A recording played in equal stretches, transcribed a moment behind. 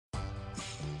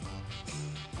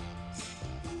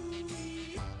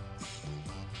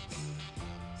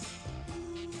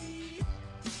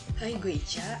Hai, gue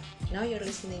Ica. Now you're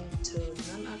listening to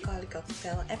Non-Alcoholic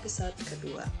Cocktail episode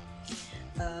kedua.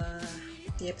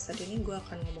 Di episode ini gue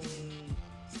akan ngomongin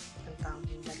tentang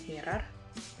Black Mirror.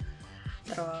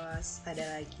 Terus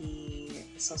ada lagi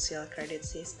social credit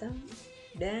system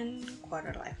dan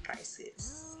quarter life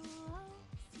crisis.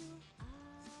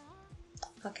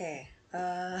 Oke,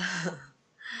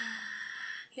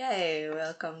 yay,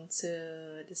 welcome to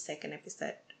the second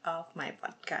episode of my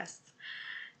podcast.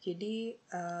 Jadi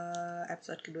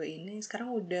episode kedua ini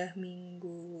sekarang udah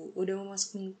mau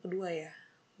masuk minggu kedua ya.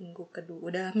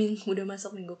 Udah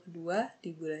masuk minggu kedua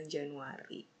di bulan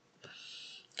Januari.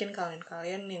 Mungkin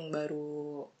kalian yang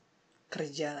baru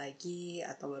kerja lagi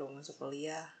atau baru masuk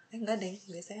kuliah. Enggak deh,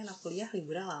 biasanya anak kuliah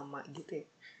liburnya lama gitu ya.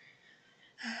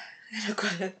 Enak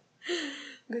banget.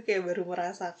 Gue kayak baru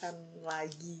merasakan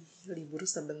lagi libur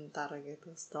sebentar gitu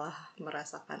setelah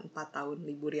merasakan 4 tahun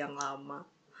libur yang lama.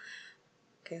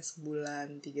 Kayak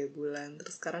sebulan, 3 bulan,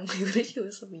 terus sekarang liburnya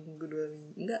cuma seminggu, 2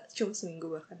 minggu, enggak, cuma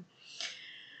seminggu bahkan.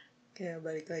 Kayak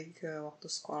balik lagi ke waktu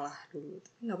sekolah dulu.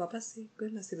 Tapi gak apa-apa sih, gue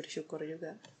masih bersyukur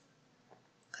juga.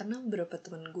 Karena beberapa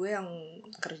temen gue yang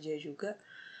kerja juga,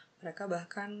 mereka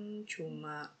bahkan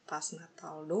cuma pas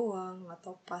Natal doang,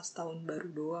 atau pas tahun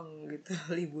baru doang gitu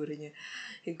liburnya.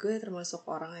 Ya gue termasuk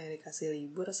orang yang dikasih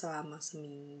libur selama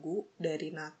seminggu,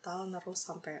 dari Natal terus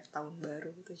sampai tahun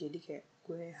baru gitu. Jadi kayak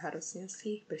gue harusnya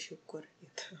sih bersyukur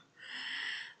gitu.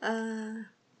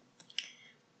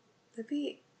 Tapi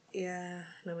ya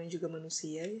namanya juga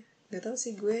manusia ya. Gak tau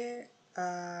sih gue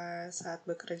saat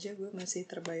bekerja gue masih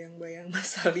terbayang-bayang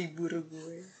masa libur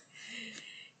gue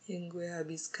yang gue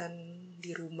habiskan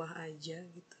di rumah aja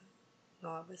gitu.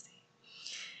 Gak apa sih,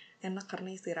 enak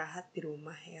karena istirahat di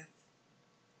rumah ya.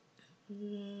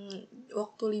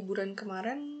 Waktu liburan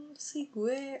kemarin sih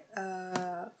gue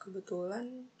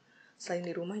kebetulan selain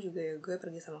di rumah juga ya gue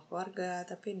pergi sama keluarga,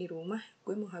 tapi di rumah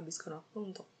gue menghabiskan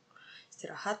waktu untuk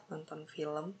istirahat, nonton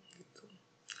film gitu.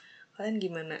 Kalian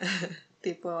gimana?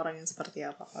 Tipe orang yang seperti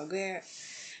apa? Kalau gue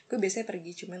biasanya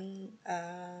pergi, cuman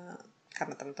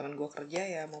karena teman-teman gue kerja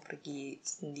ya mau pergi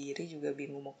sendiri juga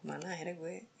bingung mau kemana, akhirnya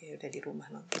gue ya udah di rumah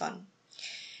nonton.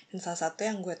 Dan salah satu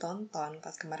yang gue tonton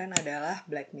pas kemarin adalah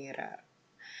Black Mirror.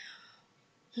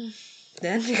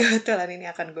 Dan kebetulan ini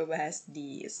akan gue bahas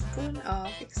di Spoon of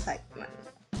Excitement.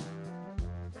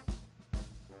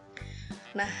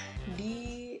 Nah,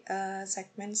 di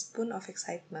segmen Spoon of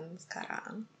Excitement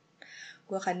sekarang,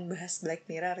 gue akan bahas Black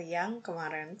Mirror yang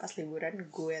kemarin pas liburan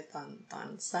gue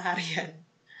tonton seharian.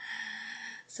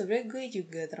 Sebenarnya gue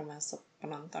juga termasuk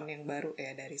penonton yang baru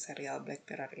ya dari serial Black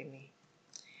Mirror ini.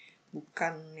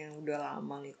 Bukan yang udah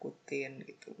lama ngikutin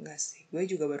gitu, enggak sih. Gue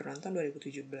juga baru nonton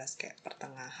 2017 kayak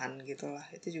pertengahan gitu lah.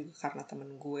 Itu juga karena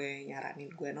temen gue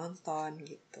nyaranin gue nonton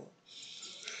gitu.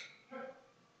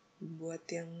 Buat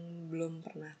yang belum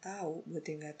pernah tahu, buat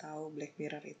yang gak tahu Black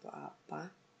Mirror itu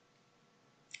apa,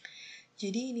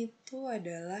 jadi ini tuh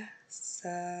adalah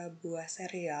sebuah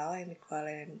serial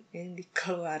yang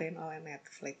dikeluarin oleh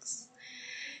Netflix.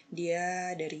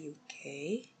 Dia dari UK.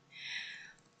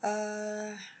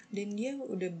 Dan dia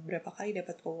udah beberapa kali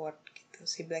dapat award gitu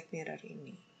si Black Mirror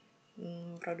ini.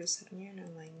 Produsernya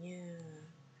namanya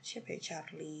siapa ya?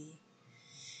 Charlie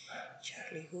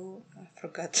who? I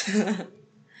forgot.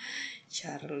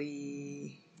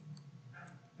 Charlie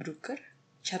Brooker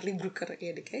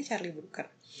ya deh, kayak Charlie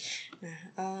Brooker. Nah,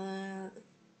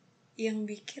 yang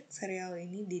bikin serial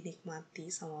ini dinikmati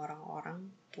sama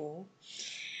orang-orang tuh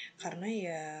karena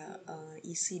ya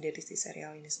isi dari si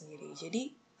serial ini sendiri.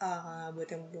 Jadi buat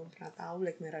yang belum pernah tahu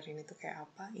Black Mirror ini tuh kayak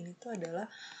apa, ini tuh adalah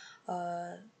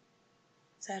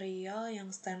serial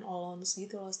yang stand alone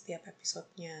gitu loh setiap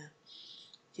episodenya.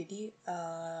 Jadi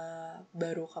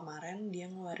baru kemarin dia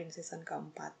ngeluarin season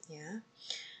keempatnya.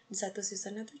 Di satu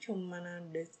seasonnya tuh cuma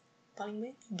ada paling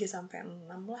banyak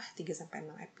 3-6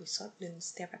 episode, dan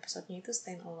setiap episodenya itu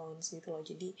stand alone gitu loh.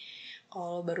 Jadi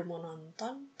kalau baru mau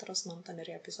nonton, terus nonton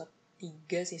dari episode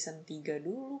 3 season 3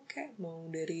 dulu, kayak mau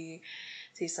dari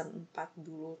season 4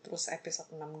 dulu terus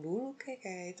episode 6 dulu,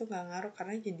 kayak itu gak ngaruh,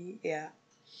 karena jadi ya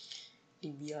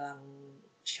dibilang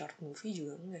short movie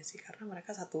juga enggak sih, karena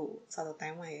mereka satu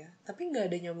tema ya, tapi nggak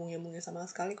ada nyambungnya sama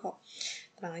sekali kok.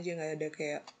 Tenang aja, nggak ada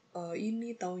kayak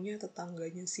ini taunya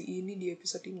tetangganya si ini di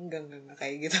episode ini, enggak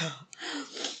kayak gitu.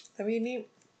 Tapi ini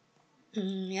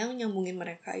yang nyambungin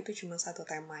mereka itu cuma satu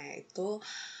tema, yaitu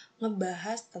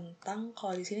ngebahas tentang,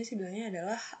 kalau di sini sih bilangnya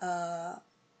adalah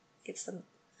it's an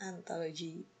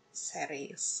anthology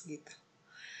series gitu,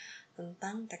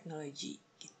 tentang teknologi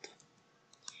gitu.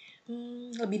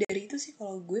 Lebih dari itu sih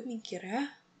kalau gue mikirnya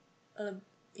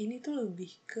ini tuh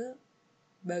lebih ke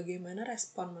bagaimana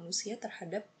respon manusia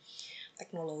terhadap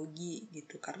teknologi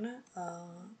gitu, karena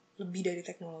lebih dari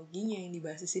teknologinya yang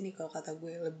dibahas di sini. Kalau kata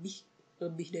gue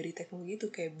lebih dari teknologi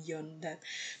itu kayak beyond that,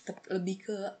 lebih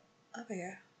ke apa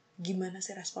ya, gimana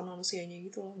sih respon manusianya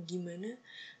gitu loh, gimana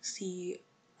si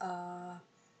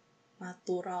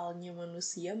naturalnya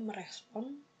manusia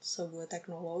merespon sebuah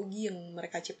teknologi yang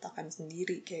mereka ciptakan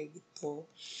sendiri kayak gitu.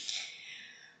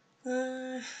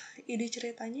 Ide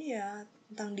ceritanya ya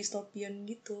tentang distopian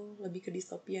gitu, lebih ke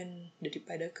distopian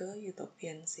daripada ke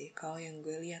utopian sih kalau yang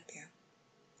gue lihat ya.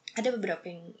 Ada beberapa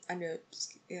yang ada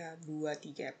ya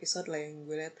 2-3 episode lah yang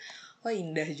gue lihat, wah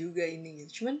indah juga ini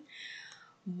gitu. Cuman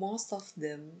most of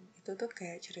them itu tuh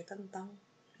kayak cerita tentang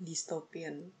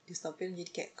distopian jadi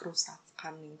kayak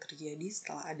kerusakan yang terjadi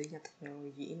setelah adanya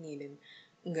teknologi ini, dan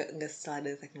enggak setelah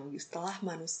ada teknologi, setelah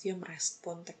manusia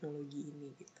merespon teknologi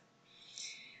ini gitu.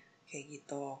 Kayak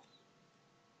gitu.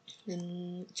 Dan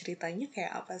ceritanya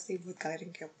kayak apa sih buat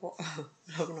kalian yang kepo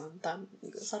belum nonton?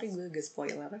 Sorry gue agak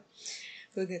spoiler,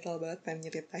 gue gatel banget pengen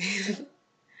nyeritain.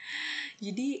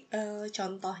 Jadi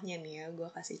contohnya nih ya, gue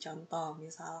kasih contoh.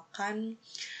 Misalkan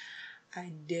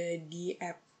ada di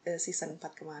season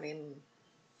 4 kemarin,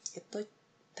 itu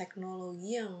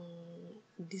teknologi yang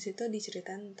di situ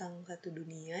diceritain tentang satu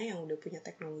dunia yang udah punya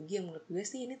teknologi yang menurut gue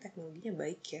sih ini teknologinya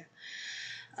baik ya.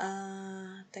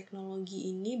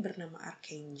 Teknologi ini bernama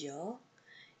Archangel.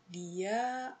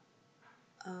 Dia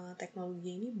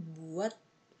teknologi ini buat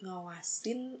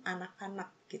ngawasin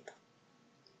anak-anak gitu,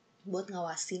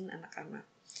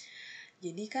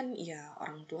 jadi kan ya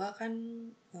orang tua kan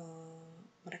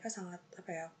mereka sangat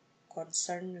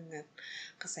concern dengan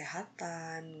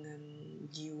kesehatan, dengan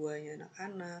jiwanya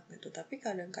anak-anak gitu. Tapi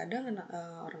kadang-kadang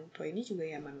orang tua ini juga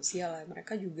ya manusia lah,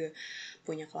 mereka juga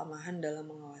punya kelemahan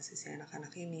dalam mengawasi si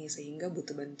anak-anak ini, sehingga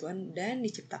butuh bantuan dan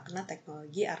diciptakanlah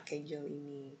teknologi Archangel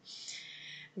ini.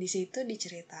 Di situ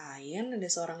diceritain ada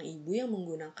seorang ibu yang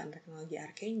menggunakan teknologi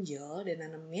Archangel dan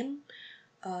nanemin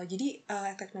jadi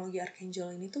teknologi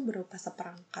Archangel ini tuh berupa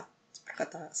seperangkat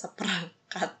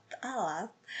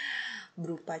alat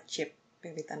berupa chip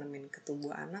yang ditanemin ke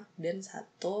tubuh anak dan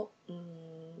satu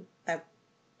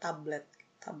tablet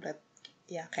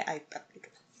ya kayak iPad gitu.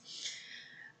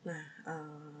 Nah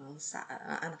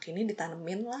anak ini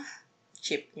ditanemin lah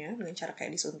chipnya dengan cara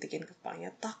kayak disuntikin ke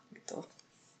kepalanya gitu,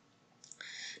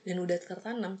 dan udah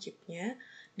tertanam chipnya.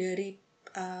 Dari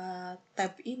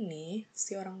tab ini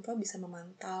si orang tua bisa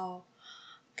memantau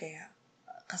kayak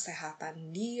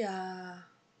kesehatan dia,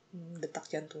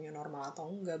 detak jantungnya normal atau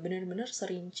enggak, benar-benar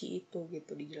serinci itu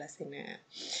gitu dijelasinnya.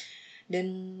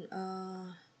 Dan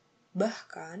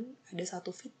bahkan ada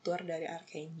satu fitur dari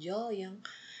Archangel yang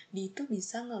di itu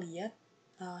bisa ngelihat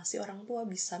si orang tua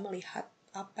bisa melihat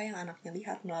apa yang anaknya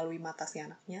lihat melalui mata si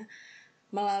anaknya,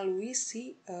 melalui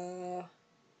si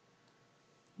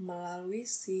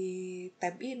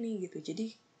tab ini gitu.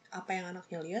 Jadi apa yang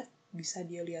anaknya lihat bisa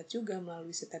dia lihat juga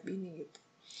melalui si tab ini gitu.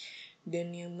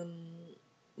 Dan yang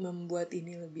membuat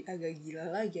ini lebih agak gila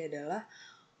lagi adalah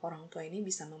orang tua ini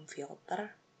bisa memfilter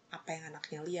apa yang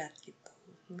anaknya lihat gitu.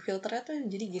 Filternya tuh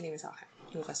jadi gini, misalkan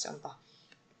gue kasih contoh,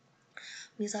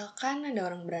 misalkan ada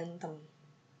orang berantem,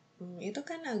 itu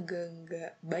kan agak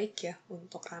nggak baik ya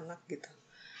untuk anak gitu,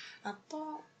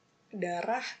 atau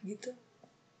darah gitu,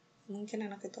 mungkin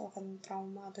anak itu akan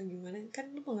trauma atau gimana,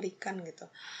 kan itu mengerikan gitu.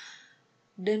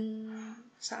 Dan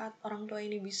saat orang tua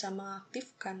ini bisa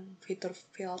mengaktifkan fitur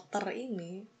filter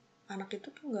ini, anak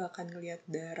itu tuh nggak akan ngelihat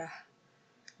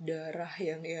darah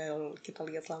yang ya kita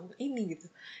lihat selama ini gitu.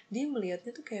 Dia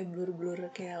melihatnya tuh kayak blur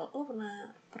kayak lo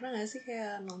pernah nggak sih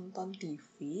kayak nonton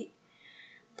TV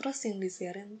terus yang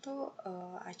disiarin tuh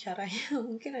acaranya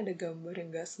mungkin ada gambar yang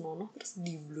gak senonoh terus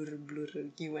di blur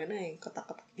gimana yang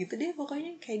kotak-kotak gitu deh,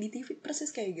 pokoknya kayak di TV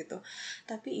persis kayak gitu.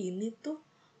 Tapi ini tuh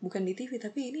bukan di TV,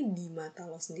 tapi ini di mata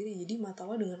lo sendiri. Jadi mata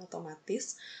lo dengan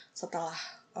otomatis setelah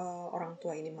orang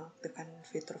tua ini mengaktifkan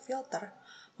fitur filter,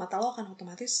 mata lo akan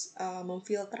otomatis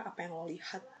memfilter apa yang lo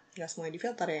lihat. Gak semuanya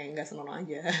difilter ya, gak senonoh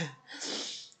aja.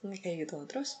 Kayak gitu.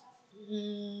 Terus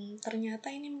ternyata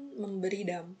ini memberi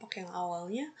dampak yang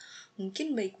awalnya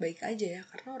mungkin baik-baik aja ya,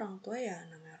 karena orang tua ya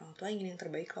namanya orang tua ingin yang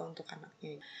terbaik lah untuk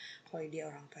anaknya. Kalau dia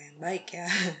orang tua yang baik ya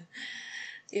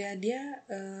ya dia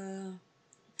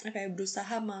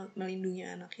berusaha melindungi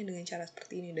anaknya dengan cara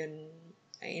seperti ini, dan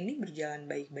ini berjalan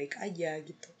baik-baik aja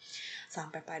gitu.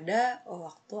 Sampai pada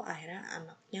waktu akhirnya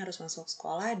anaknya harus masuk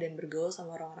sekolah dan bergaul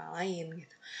sama orang-orang lain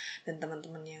gitu. Dan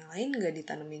teman-teman yang lain gak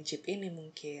ditanemin chip ini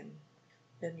mungkin.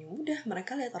 Dan ya udah,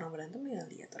 mereka lihat orang berantem ya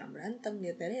lihat orang berantem,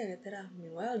 lihat darah.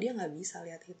 Meanwhile dia nggak bisa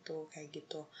lihat itu kayak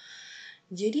gitu.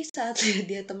 Jadi saat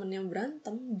dia temennya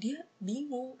berantem, dia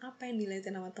bingung apa yang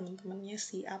dilihatin sama temen-temennya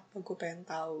sih, apa gue pengen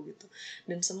tahu gitu.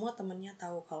 Dan semua temennya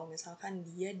tahu kalau misalkan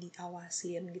dia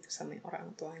diawasin gitu sama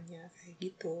orang tuanya kayak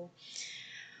gitu.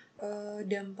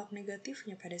 Dampak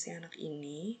negatifnya pada si anak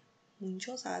ini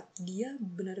muncul saat dia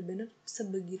benar-benar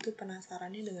sebegitu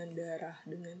penasarannya dengan darah,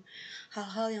 dengan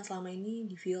hal-hal yang selama ini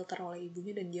difilter oleh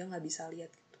ibunya dan dia nggak bisa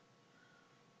lihat.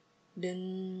 Dan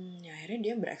ya, akhirnya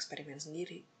dia bereksperimen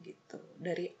sendiri gitu.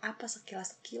 Dari apa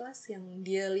sekilas-sekilas yang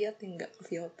dia lihat yang gak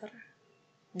kefilter,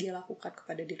 dia lakukan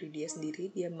kepada diri dia sendiri.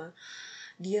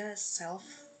 Dia self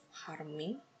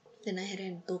harming, dan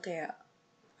akhirnya itu kayak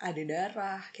ada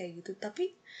darah kayak gitu.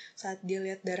 Tapi saat dia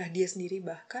lihat darah dia sendiri,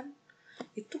 bahkan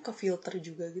itu kefilter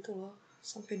juga gitu loh,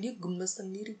 sampai dia gemes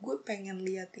sendiri, gue pengen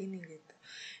lihat ini gitu.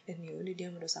 Dan ya udah, dia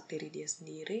merusak diri dia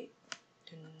sendiri.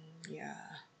 Dan ya,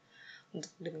 untuk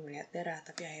demi melihat darah.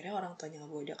 Tapi akhirnya orang tuanya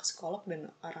ngebawa dia ke psikolog,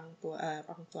 dan orang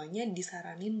tuanya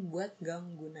disaranin buat gak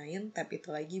gunain tab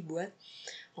itu lagi buat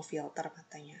ngefilter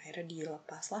matanya. Akhirnya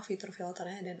dilepaslah fitur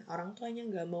filternya, dan orang tuanya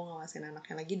gak mau ngawasin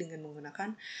anaknya lagi dengan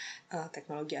menggunakan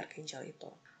teknologi Archangel itu.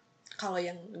 Kalau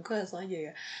yang gue langsung aja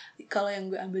ya, kalau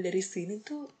yang gue ambil dari sini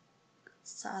tuh,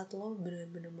 saat lo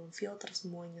benar-benar memfilter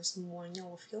semuanya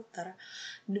lo filter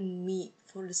demi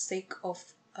for the sake of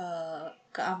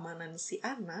keamanan si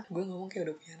anak. Gue ngomong kayak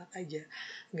udah punya anak aja,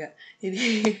 nggak, jadi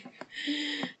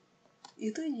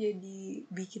itu jadi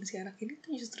bikin si anak ini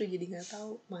tuh justru jadi nggak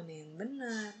tahu mana yang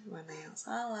benar, mana yang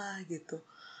salah gitu.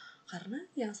 Karena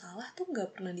yang salah tuh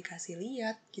nggak pernah dikasih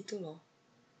lihat gitu loh,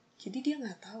 jadi dia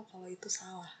nggak tahu kalau itu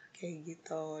salah kayak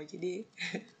gitu. Jadi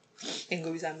yang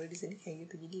gue bisa ambil di sini kayak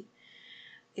gitu. Jadi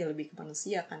ya lebih ke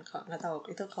manusia kan, kalau nggak tahu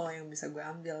itu kalau yang bisa gue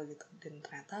ambil gitu. Dan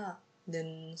ternyata,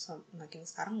 dan semakin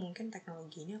sekarang mungkin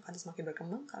teknologinya akan semakin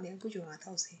berkembang kali ya, gue juga nggak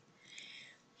tahu sih.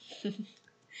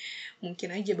 Mungkin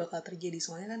aja bakal terjadi,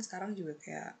 soalnya kan sekarang juga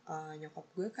kayak nyokap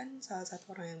gue kan salah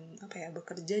satu orang yang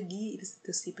bekerja di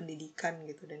institusi pendidikan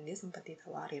gitu, dan dia sempat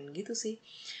ditawarin gitu sih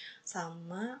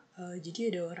sama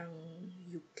jadi ada orang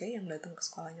UK yang datang ke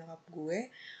sekolah nyokap gue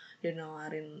dan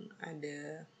nawarin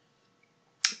ada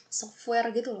software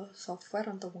gitu loh, software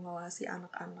untuk mengawasi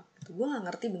anak-anak gitu. Gue nggak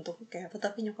ngerti bentuknya kayak apa,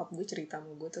 tapi nyokap gue cerita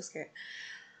sama gue terus kayak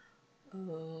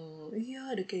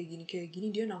iya ada kayak gini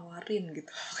dia nawarin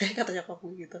gitu kayak kata nyokap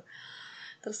gue gitu.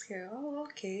 Terus kayak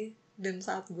oke. Dan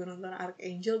saat gue nonton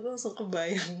Archangel, gue langsung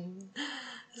kebayang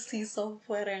si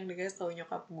software yang dikasih tau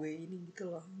nyokap gue ini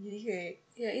gitu loh. Jadi kayak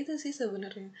ya itu sih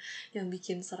sebenarnya yang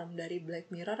bikin serem dari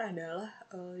Black Mirror adalah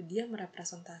dia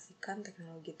merepresentasikan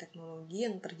teknologi-teknologi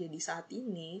yang terjadi saat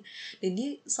ini, dan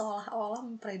dia seolah-olah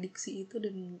memprediksi itu,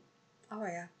 dan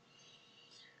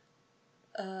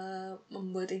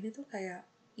membuat ini tuh kayak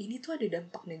ini tuh ada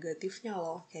dampak negatifnya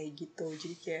loh kayak gitu.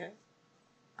 Jadi kayak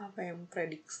yang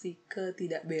prediksi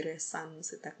ketidakberesan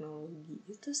si teknologi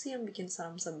itu sih yang bikin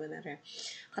serem sebenarnya.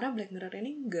 Karena Black Mirror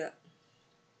ini enggak,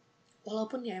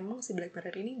 walaupun ya emang si Black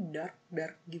Mirror ini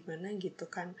dark gimana gitu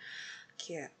kan,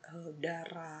 kayak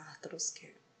darah terus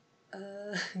kayak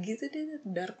gitu deh,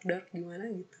 dark gimana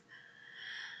gitu.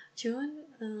 Cuman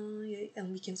ya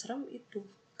yang bikin serem itu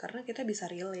karena kita bisa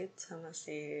relate sama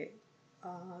si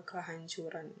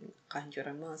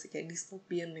kehancuran banget sih, kayak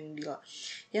dystopian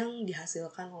yang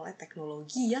dihasilkan oleh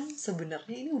teknologi yang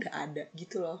sebenarnya ini udah ada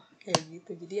gitu loh, kayak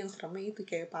gitu. Jadi yang seremnya itu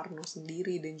kayak parno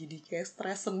sendiri dan jadi kayak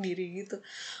stres sendiri gitu.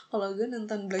 Kalau gue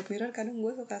nonton Black Mirror kadang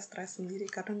gue suka stres sendiri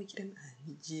karena mikirin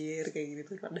anjir kayak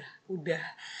gitu, udah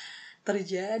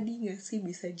terjadi nggak sih,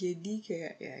 bisa jadi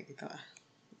kayak ya gitu lah.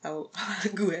 Tahu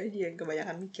gue aja yang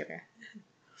kebanyakan mikir ya.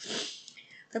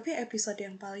 Tapi episode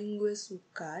yang paling gue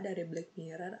suka dari Black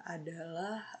Mirror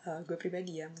adalah gue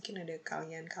pribadi ya, mungkin ada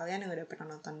kalian yang udah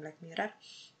pernah nonton Black Mirror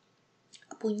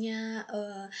punya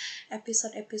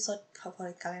episode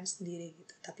favorit kalian sendiri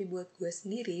gitu. Tapi buat gue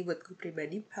sendiri, buat gue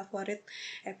pribadi, favorit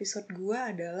episode gue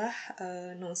adalah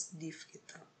Nosedive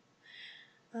gitu.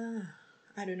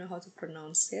 I don't know how to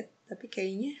pronounce it, tapi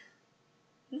kayaknya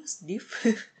Nosedive.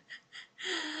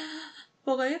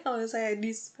 Pokoknya kalau saya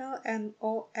di spell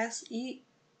Nosedive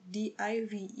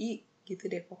gitu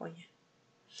deh pokoknya.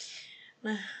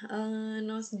 Nah,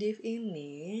 Nosedive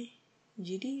ini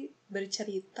jadi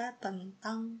bercerita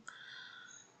tentang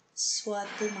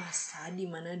suatu masa di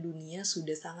mana dunia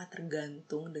sudah sangat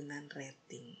tergantung dengan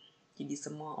rating. Jadi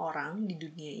semua orang di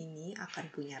dunia ini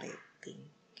akan punya rating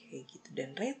kayak gitu,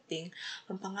 dan rating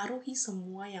mempengaruhi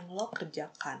semua yang lo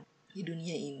kerjakan di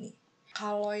dunia ini.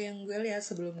 Kalau yang gue lihat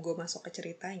sebelum gue masuk ke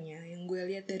ceritanya, yang gue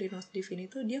lihat dari Nosedive ini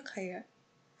tuh dia kayak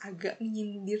agak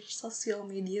menyindir sosial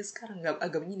media sekarang. Gak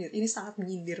agak menyindir, ini sangat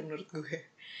menyindir menurut gue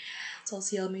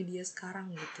sosial media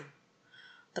sekarang gitu.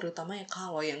 terutama ya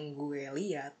kalau yang gue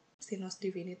lihat si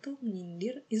Nosdiv ini tuh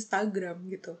menyindir Instagram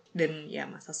gitu. Dan ya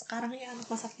masa sekarang ya anak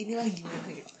masa kini lah gimana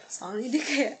gitu. Soalnya dia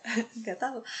kayak nggak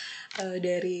tahu,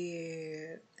 dari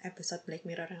episode Black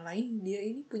Mirror yang lain dia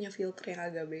ini punya filter yang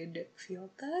agak beda.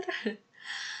 Filter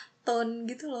tone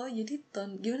gitu loh. Jadi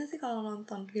tone gimana sih kalau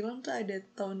nonton film tuh ada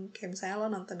tone, kayak misalnya lo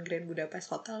nonton Grand Budapest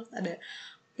Hotel ada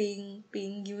pink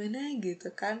gimana gitu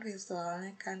kan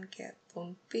visualnya kan, kayak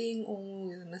tone pink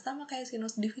ungu gitu. Nah sama kayak si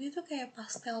Nosdiv ini tuh kayak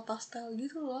pastel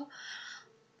gitu loh,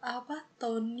 apa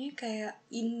tonenya kayak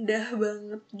indah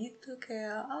banget gitu,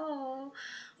 kayak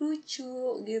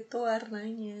lucu gitu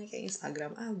warnanya, kayak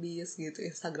Instagram abis gitu,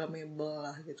 Instagramable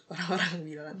lah gitu orang-orang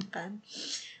bilang kan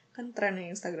trennya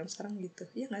Instagram sekarang gitu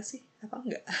ya nggak sih, apa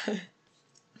enggak?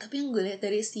 Tapi yang gue lihat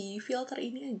dari si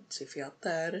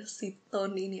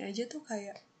tone ini aja tuh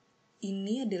kayak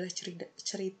ini adalah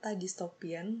cerita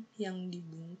distopian yang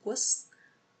dibungkus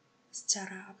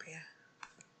secara apa ya,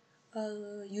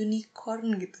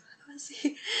 unicorn gitu, apa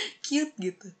sih, cute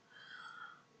gitu.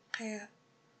 Kayak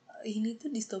ini tuh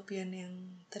distopian yang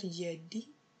terjadi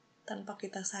tanpa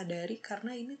kita sadari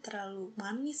karena ini terlalu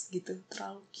manis gitu,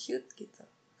 terlalu cute gitu.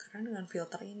 Karena dengan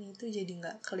filter ini itu jadi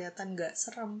nggak kelihatan nggak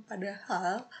serem,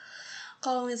 padahal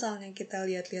kalau misalnya kita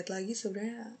lihat-lihat lagi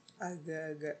sebenarnya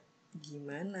agak-agak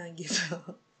gimana gitu.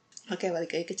 Oke,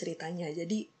 balik lagi ke ceritanya.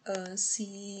 Jadi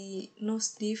si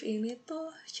Nosdiv ini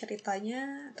tuh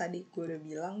ceritanya tadi gue udah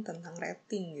bilang tentang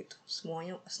rating gitu.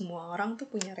 Semua orang tuh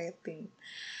punya rating.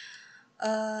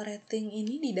 Rating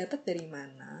ini didapat dari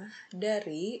mana?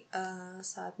 Dari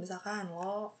saat misalkan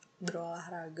lo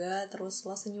berolahraga terus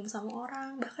lo senyum sama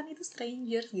orang, bahkan itu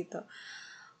stranger gitu,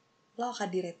 lo akan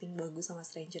di rating bagus sama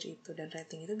stranger itu, dan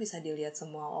rating itu bisa dilihat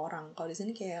semua orang. Kalau di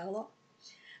sini kayak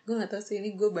gue nggak tahu sih,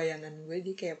 ini gue bayangan gue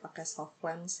dia kayak pakai soft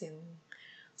lens yang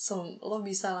lo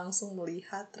bisa langsung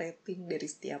melihat rating dari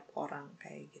setiap orang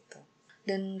kayak gitu.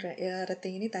 Dan ya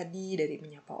rating ini tadi dari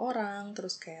menyapa orang,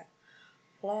 terus kayak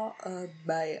lo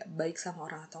baik sama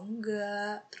orang atau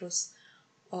enggak, terus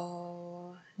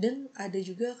dan ada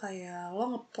juga kayak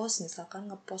lo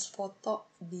ngepost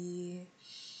foto di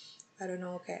I don't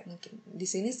know, kayak mungkin di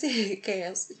sini sih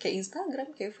kayak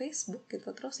Instagram, kayak Facebook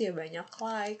gitu, terus ya banyak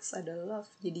likes, ada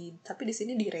love, jadi tapi di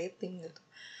sini di rating gitu.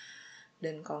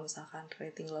 Dan kalau misalkan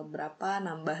rating lo berapa,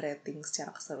 nambah rating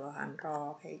secara keseluruhan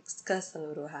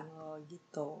lo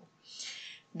gitu.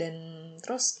 Dan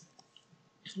terus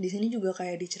di sini juga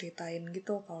kayak diceritain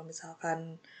gitu kalau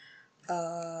misalkan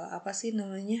apa sih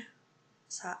namanya,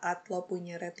 saat lo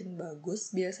punya rating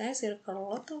bagus, biasanya circle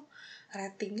lo tuh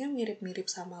ratingnya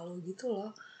mirip-mirip sama lo gitu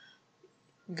loh.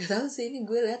 Gak tau sih, ini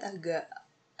gue lihat agak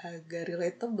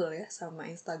relatable ya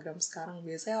sama Instagram sekarang.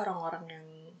 Biasanya orang-orang yang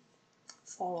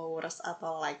followers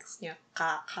atau likes-nya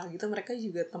kakak gitu, mereka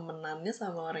juga temenannya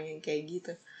sama orang yang kayak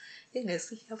gitu. Ya gak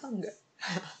sih? Apa enggak?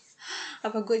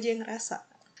 Apa gue aja yang ngerasa?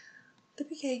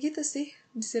 Tapi kayak gitu sih,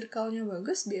 di circle-nya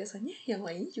bagus, biasanya yang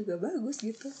lainnya juga bagus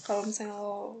gitu. Kalau misalnya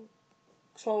lo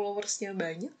followersnya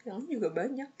banyak, yang lain juga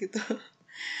banyak gitu.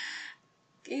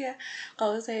 Iya,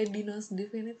 kalau saya di Nosdiv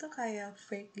ini tuh kayak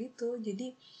fake gitu.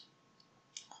 Jadi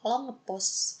lo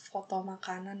ngepost foto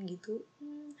makanan gitu,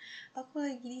 aku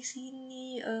lagi di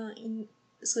sini,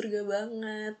 surga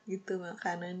banget gitu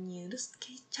makanannya, terus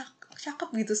kayak cakep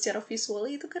gitu secara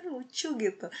visualnya, itu kan lucu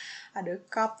gitu, ada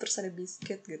cup terus ada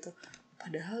biskuit gitu,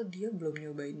 padahal dia belum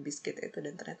nyobain biskuit itu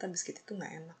dan ternyata biskuit itu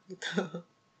nggak enak gitu.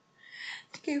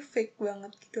 Kayak fake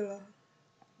banget gitu loh.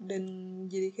 Dan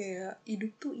jadi kayak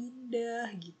hidup tuh indah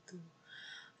gitu,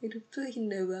 hidup tuh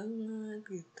indah banget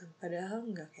gitu, padahal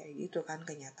nggak kayak gitu kan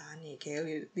kenyataannya.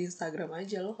 Kayak di Instagram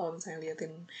aja lo kalau misalnya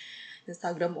liatin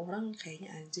Instagram orang,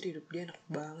 kayaknya anjir hidup dia enak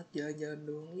banget, jalan-jalan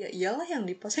doang. Ya iyalah yang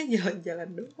di postnya jalan-jalan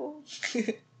doang.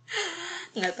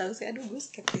 Nggak tahu sih, aduh gue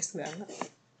skeptis banget.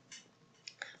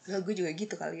 Padahal gue juga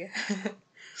gitu kali ya.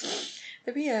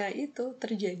 Tapi ya itu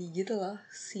terjadi gitu loh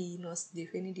si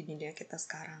Nosdiv ini di dunia kita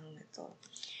sekarang gitu.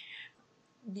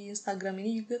 Di Instagram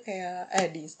ini juga kayak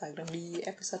di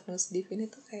episode Nosdiv ini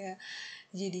tuh kayak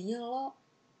jadinya lo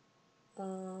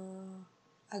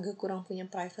agak kurang punya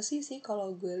privacy sih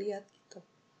kalau gue lihat gitu.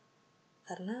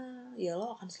 Karena ya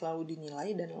lo akan selalu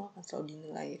dinilai, dan lo akan selalu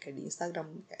dinilai kayak di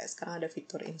Instagram, kayak sekarang ada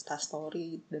fitur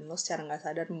Instastory, dan lo secara nggak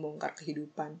sadar membongkar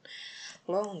kehidupan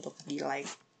lo untuk di like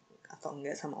atau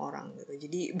enggak sama orang gitu.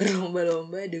 Jadi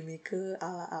berlomba-lomba demi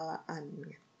keala-alaan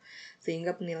gitu.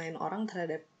 Sehingga penilaian orang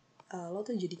terhadap lo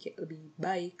tuh jadi kayak lebih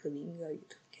baik, lebih enggak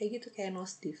gitu. Kayak gitu, kayak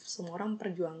Nosdiv, semua orang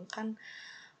perjuangkan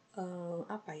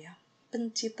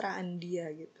pencitraan dia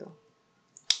gitu.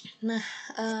 Nah,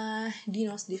 di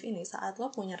Nosdiv ini saat lo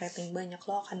punya rating banyak,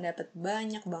 lo akan dapat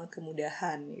banyak banget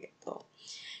kemudahan gitu.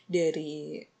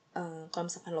 Dari kalau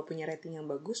misalkan lo punya rating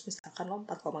yang bagus, misalkan lo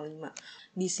 4,5.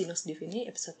 Di si Nosdiv ini,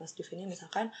 episode Nosdiv ini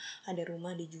misalkan ada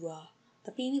rumah dijual.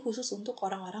 Tapi ini khusus untuk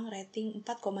orang-orang rating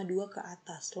 4,2 ke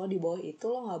atas. Lo di bawah itu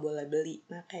lo nggak boleh beli.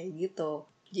 Nah, kayak gitu.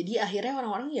 Jadi akhirnya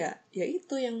orang-orang ya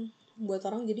itu yang buat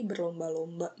orang jadi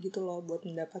berlomba-lomba gitu loh buat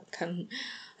mendapatkan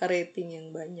rating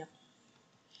yang banyak.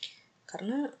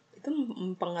 Karena itu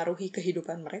mempengaruhi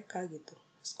kehidupan mereka gitu.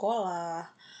 Sekolah,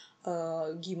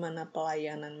 gimana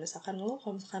pelayanan. Misalkan lo,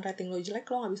 kalau misalkan rating lo jelek,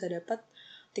 lo gak bisa dapat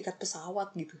tiket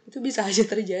pesawat gitu. Itu bisa aja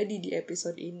terjadi di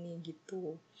episode ini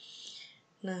gitu.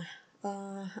 Nah,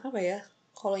 apa ya,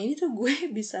 kalau ini tuh gue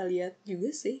bisa lihat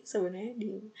juga sih sebenarnya,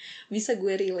 bisa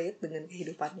gue relate dengan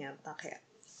kehidupan nyata. Kayak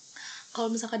kalau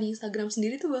misalkan di Instagram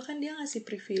sendiri tuh bahkan dia ngasih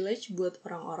privilege buat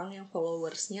orang-orang yang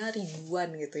followersnya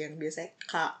ribuan gitu, yang biasanya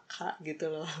kak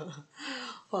gitu loh.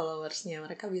 Followersnya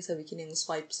mereka bisa bikin yang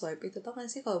swipe itu. Tau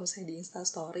gak sih kalau misalnya di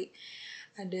Instastory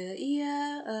ada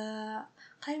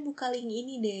kalian buka link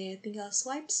ini deh, tinggal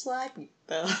swipe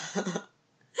gitu.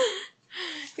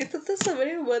 Itu tuh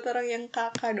sebenarnya buat orang yang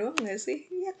kakak doang gak sih?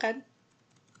 Iya kan?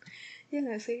 Iya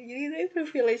gak sih? Jadi itu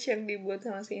privilege yang dibuat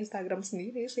sama si Instagram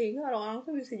sendiri, sehingga orang-orang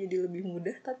tuh bisa jadi lebih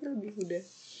mudah, tapi lebih mudah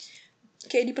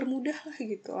kayak dipermudah lah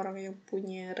gitu orang yang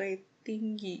punya rate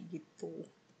tinggi gitu.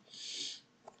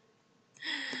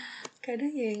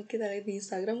 Kadang yang kita lihat di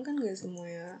Instagram kan gak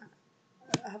semuanya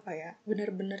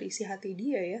benar-benar isi hati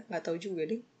dia ya, nggak tahu juga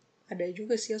deh. Ada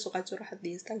juga sih yang suka curhat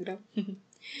di Instagram.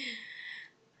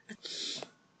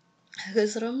 Agak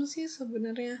serem sih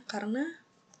sebenarnya, karena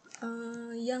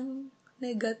yang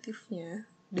negatifnya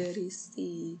dari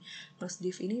si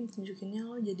Nosdiv ini tunjukinnya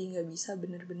lo jadi nggak bisa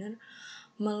benar-benar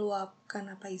meluapkan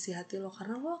apa isi hati lo,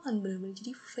 karena lo akan benar-benar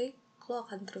jadi fake. Lo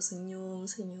akan terus senyum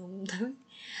tapi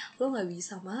lo nggak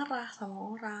bisa marah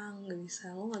sama orang, lo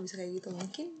nggak bisa kayak gitu.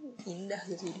 Mungkin indah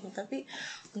gitu jadinya, tapi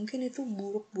mungkin itu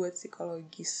buruk buat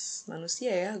psikologis manusia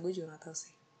ya, gue juga nggak tahu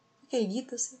sih. Kayak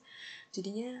gitu sih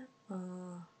jadinya,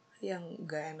 yang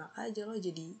gak enak aja, lo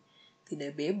jadi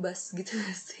tidak bebas gitu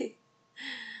sih,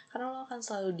 karena lo akan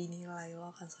selalu dinilai,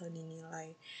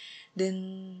 dan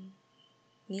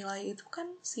nilai itu kan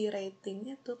si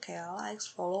ratingnya tuh kayak likes,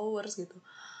 followers gitu,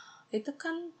 itu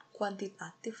kan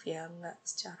kuantitatif ya, nggak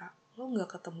secara lo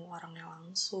nggak ketemu orangnya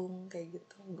langsung kayak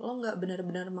gitu, lo nggak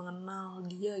benar-benar mengenal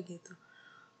dia gitu.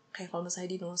 Kayak kalau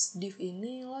misalnya di Nosdiv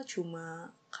ini lo cuma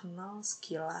kenal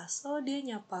sekilas, oh dia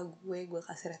nyapa gue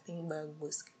kasih rating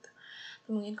bagus gitu.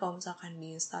 Tapi mungkin kalau misalkan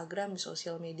di Instagram, di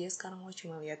sosial media sekarang lo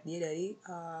cuma lihat dia dari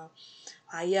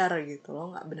layar gitu,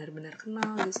 lo nggak benar-benar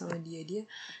kenal gitu sama dia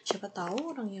siapa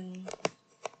tahu orang yang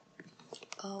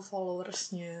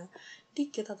followersnya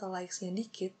dikit atau likesnya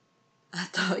dikit,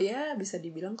 atau ya bisa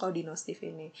dibilang kalau di Nosdiv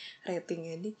ini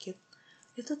ratingnya dikit,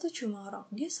 itu tuh cuma orang,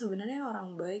 dia sebenarnya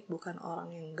orang baik, bukan orang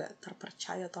yang nggak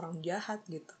terpercaya atau orang jahat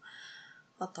gitu,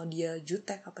 atau dia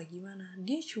jutek apa gimana.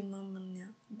 Dia cuma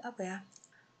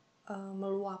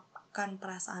meluapkan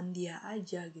perasaan dia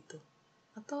aja gitu.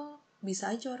 Atau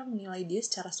bisa aja orang menilai dia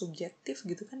secara subjektif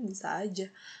gitu kan, bisa aja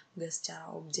nggak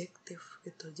secara objektif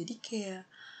gitu. Jadi kayak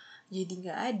jadi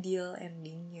nggak adil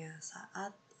endingnya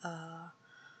saat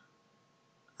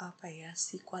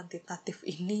si kuantitatif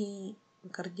ini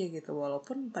bekerja gitu.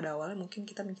 Walaupun pada awalnya mungkin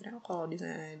kita mikirnya kalau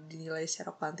dinilai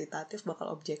secara kuantitatif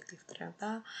bakal objektif,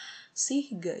 ternyata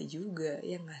sih gak juga,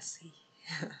 ya gak sih?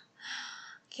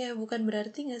 Kayak bukan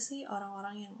berarti gak sih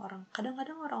orang-orang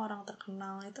kadang-kadang orang-orang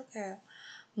terkenal itu kayak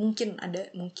mungkin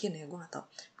ya, gue gak tau,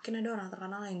 mungkin ada orang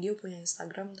terkenal yang dia punya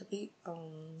Instagram tapi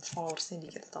followersnya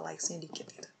dikit atau likesnya dikit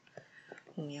gitu.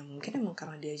 Ya mungkin emang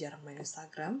karena dia jarang main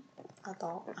Instagram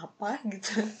atau apa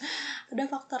gitu. Ada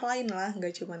faktor lain lah,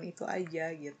 gak cuman itu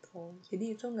aja gitu.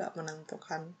 Jadi itu gak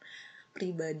menentukan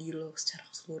pribadi lo secara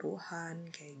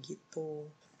keseluruhan kayak gitu.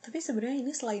 Tapi sebenarnya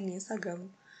ini selain Instagram,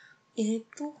 ini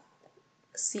tuh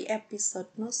si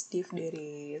episode Nosdiv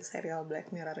dari serial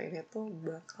Black Mirror ini tuh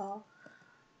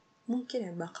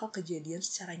bakal kejadian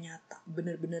secara nyata,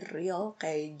 bener-bener real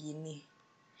kayak gini.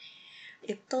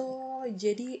 Itu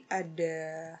jadi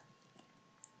ada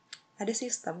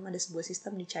sebuah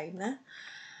sistem di China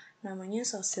namanya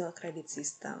social credit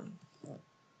system.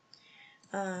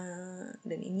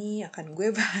 Dan ini akan gue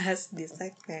bahas di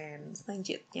segmen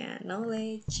selanjutnya,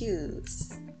 Knowledge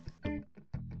Choose.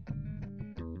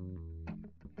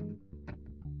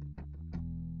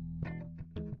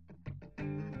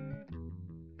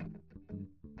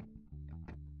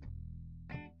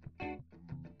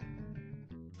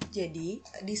 Jadi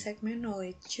di segmen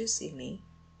Knowledge Choose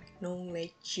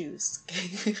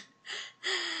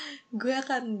Gue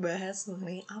akan bahas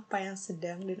mengenai apa yang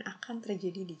sedang dan akan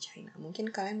terjadi di China.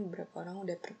 Mungkin kalian beberapa orang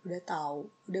udah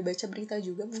tahu, udah baca berita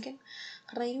juga mungkin,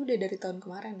 karena ini udah dari tahun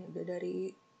kemarin ya, udah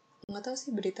dari, nggak tahu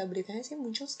sih berita-beritanya sih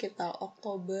muncul sekitar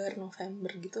Oktober,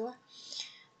 November gitulah,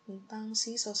 tentang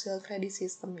si social credit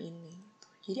system ini.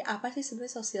 Jadi apa sih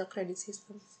sebenarnya social credit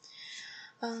system?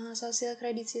 Social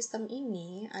credit system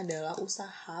ini adalah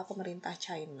usaha pemerintah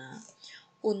China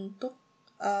untuk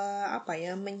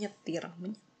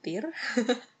menyetir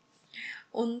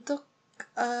untuk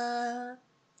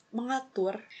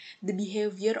mengatur the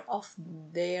behavior of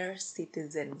their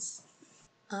citizens.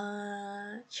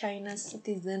 China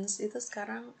citizens itu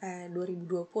sekarang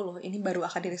 2020, ini baru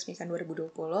akan diresmikan 2020,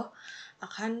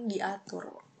 akan diatur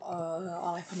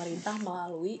oleh pemerintah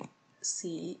melalui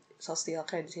si social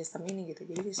credit system ini gitu.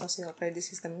 Jadi di social credit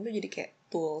system itu jadi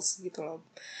kayak tools gitu loh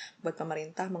buat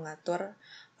pemerintah mengatur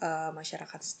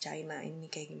masyarakat China ini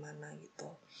kayak gimana gitu.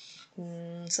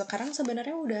 Sekarang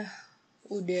sebenarnya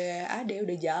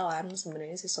udah jalan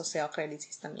sebenarnya si social credit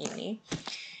system ini.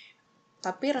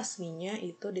 Tapi resminya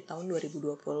itu di tahun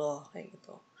 2020 kayak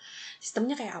gitu.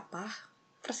 Sistemnya kayak apa?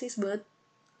 Persis banget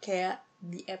kayak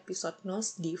di episode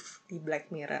Nosedive di Black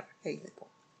Mirror kayak gitu.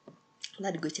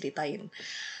 Tadi gue ceritain.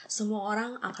 Semua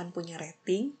orang akan punya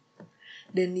rating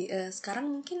dan sekarang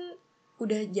mungkin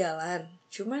udah jalan.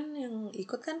 Cuman yang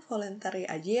ikut kan voluntary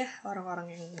aja ya.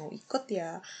 Orang-orang yang mau ikut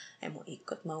ya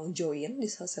mau join di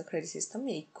social credit system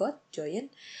ya ikut,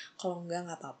 join. Kalau enggak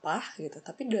apa-apa gitu.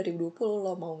 Tapi 2020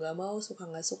 lo mau gak mau, suka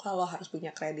gak suka, lo harus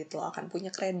punya kredit. Lo akan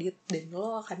punya kredit dan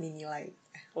lo akan dinilai.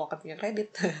 Lo akan punya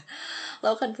kredit.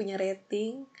 Lo akan punya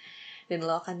rating dan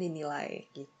lo akan dinilai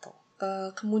gitu.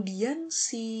 Kemudian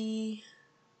si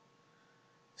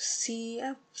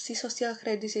social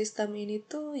credit system ini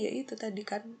tuh ya itu tadi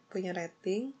kan punya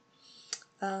rating.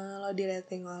 Lo di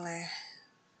rating oleh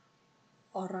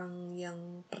orang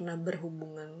yang pernah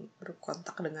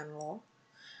berkontak dengan lo,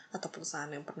 atau perusahaan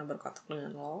yang pernah berkontak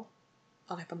dengan lo,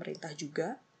 oleh pemerintah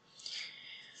juga.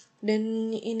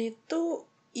 Dan ini tuh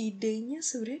idenya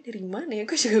sebenarnya dari mana ya?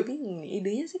 Gue juga bingung nih.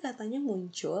 Idenya sih katanya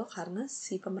muncul karena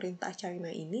si pemerintah China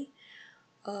ini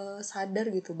sadar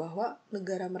gitu bahwa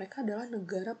negara mereka adalah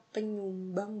negara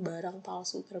penyumbang barang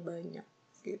palsu terbanyak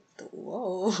gitu.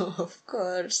 Wow, of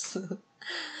course.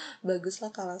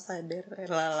 Baguslah kalau sadar.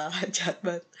 Lala, jahat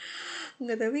banget.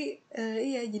 Enggak, tapi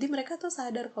iya, jadi mereka tuh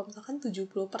sadar kalau misalkan 70%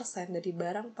 dari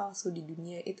barang palsu di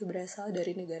dunia itu berasal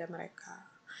dari negara mereka.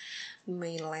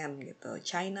 Mainland gitu,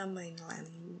 China mainland.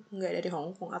 Enggak dari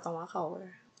Hong Kong atau Macau ya.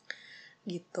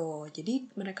 Gitu. Jadi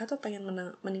mereka tuh pengen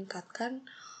meningkatkan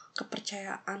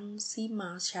kepercayaan si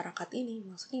masyarakat ini.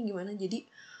 Maksudnya gimana? Jadi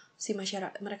si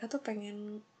masyarakat, mereka tuh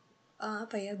pengen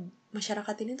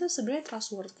masyarakat ini tuh sebenarnya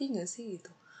trustworthy nggak sih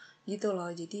gitu loh.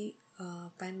 Jadi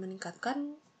pengen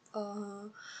meningkatkan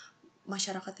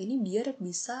masyarakat ini biar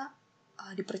bisa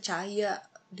dipercaya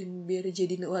dan biar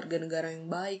jadi warga negara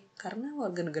yang baik, karena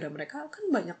warga negara mereka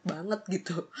kan banyak banget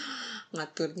gitu.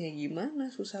 Ngaturnya gimana,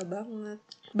 susah banget.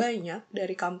 Banyak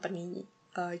dari company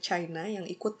China yang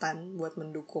ikutan buat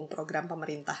mendukung program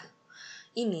pemerintah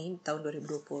ini tahun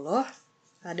 2020.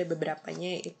 Ada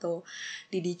beberapanya yaitu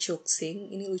Didi Chuxing,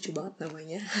 ini lucu banget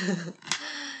namanya.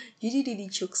 Jadi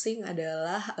Didi Chuxing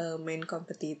adalah main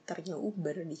kompetitornya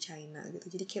Uber di China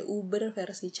gitu. Jadi kayak Uber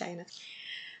versi China.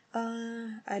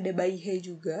 Ada Baihe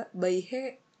juga.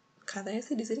 Baihe katanya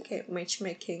sih di sini kayak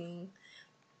matchmaking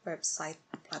website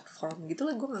platform gitu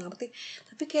lah, gue nggak ngerti.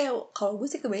 Tapi kayak kalau gue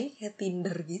sih kebayang kayak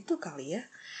Tinder gitu kali ya.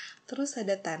 Terus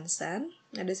ada Tencent,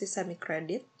 ada si Semi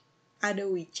Credit, ada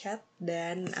WeChat,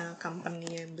 dan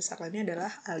company yang besar lainnya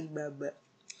adalah Alibaba.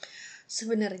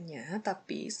 Sebenarnya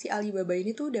tapi si Alibaba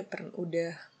ini tuh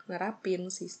udah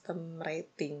nerapin sistem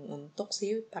rating untuk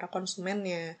si para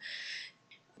konsumennya.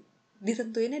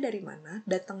 Ditentuinnya dari mana?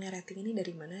 Datangnya rating ini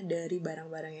dari mana? Dari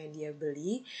barang-barang yang dia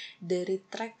beli, dari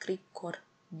track record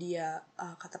dia,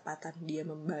 ketepatan dia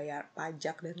membayar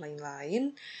pajak dan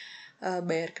lain-lain,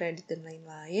 bayar kredit dan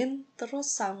lain-lain. Terus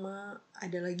sama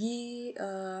ada lagi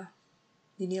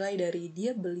dinilai dari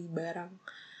dia beli barang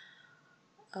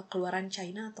keluaran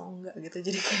China atau enggak gitu.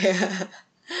 Jadi kayak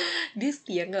dia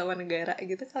setia nggak sama negara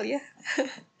gitu kali ya.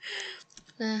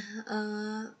 Nah,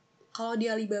 kalau di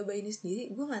Alibaba ini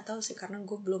sendiri gue nggak tahu sih, karena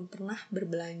gue belum pernah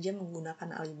berbelanja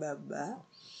menggunakan Alibaba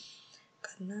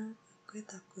karena gue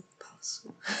takut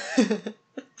palsu.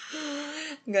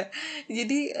 Nggak.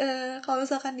 Jadi kalau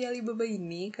misalkan di Alibaba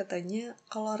ini katanya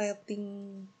kalau rating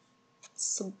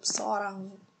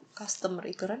seorang customer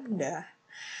itu rendah,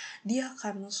 dia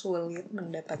akan sulit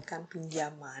mendapatkan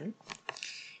pinjaman,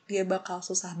 dia bakal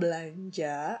susah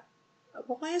belanja,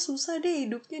 pokoknya susah deh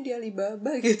hidupnya di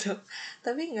Alibaba gitu.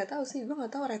 Tapi nggak tahu sih, gue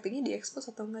nggak tahu ratingnya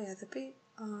diekspos atau enggak ya. Tapi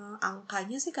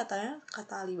angkanya sih katanya,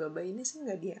 kata Alibaba ini sih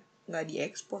nggak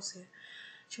diekspos ya.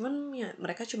 Cuman ya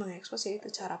mereka cuma ngekspos ya itu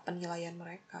cara penilaian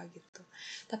mereka gitu.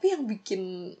 Tapi yang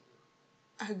bikin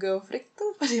agak freak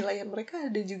tuh penilaian mereka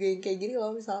ada juga yang kayak gini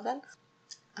loh. Misalkan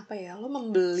apa ya, lo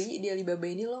membeli di Alibaba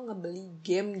ini, lo ngebeli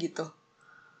game gitu,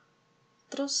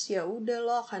 terus ya udah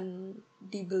lo akan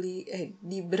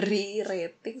diberi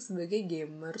rating sebagai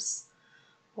gamers.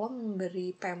 Lo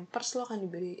memberi pampers, lo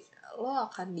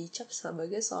akan dicap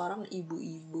sebagai seorang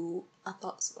ibu-ibu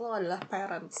atau lo adalah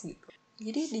parents gitu.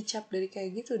 Jadi dicap dari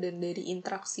kayak gitu, dan dari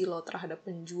interaksi lo terhadap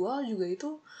penjual juga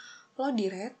itu lo di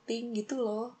rating gitu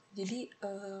loh. Jadi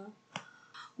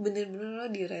bener-bener lo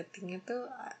di ratingnya tuh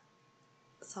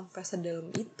sampai sedalam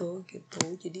itu gitu.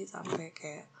 Jadi sampai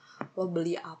kayak lo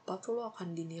beli apa tuh lo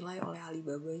akan dinilai oleh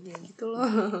Alibabanya gitu loh.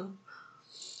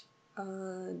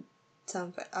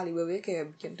 Sampai Alibaba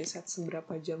kayak bikin riset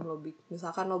seberapa jam lo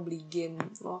misalkan lo beli game,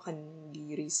 lo akan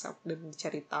di riset dan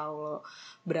cari tahu lo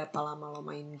berapa lama lo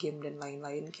main game dan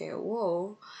lain-lain. Kayak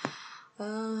wow,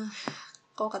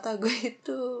 kalau kata gue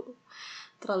itu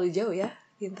terlalu jauh ya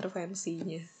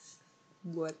intervensinya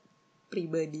buat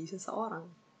pribadi seseorang.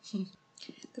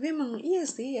 Tapi emang iya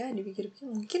sih ya, dipikir-pikir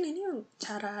mungkin ini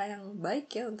cara yang baik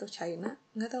ya untuk China.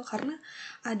 Nggak tahu, karena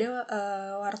ada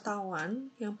wartawan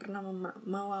yang pernah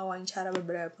mewawancara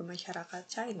beberapa masyarakat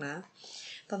China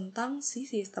tentang si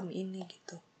sistem ini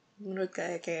gitu. Menurut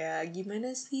kayak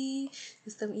gimana sih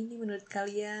sistem ini menurut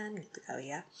kalian gitu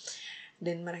kali ya.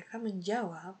 Dan mereka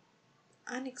menjawab,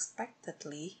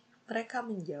 unexpectedly mereka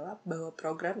menjawab bahwa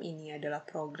program ini adalah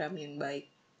program yang baik.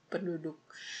 Penduduk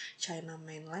China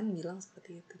mainland bilang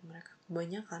seperti itu. Mereka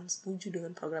kebanyakan setuju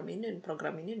dengan program ini, dan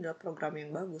program ini adalah program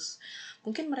yang bagus.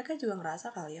 Mungkin mereka juga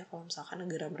ngerasa kali ya kalau misalkan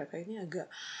negara mereka ini agak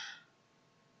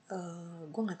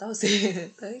gue nggak tahu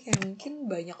sih tapi kayak mungkin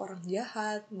banyak orang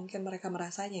jahat, mungkin mereka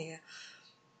merasanya ya,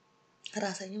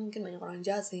 rasanya mungkin banyak orang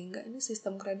jahat sehingga ini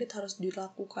sistem kredit harus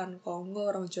dilakukan, kalau enggak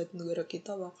orang jahat negara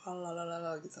kita bakal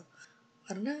lalalala gitu.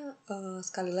 Karena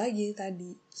sekali lagi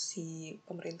tadi si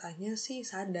pemerintahnya sih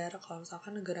sadar kalau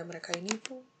misalkan negara mereka ini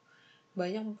tuh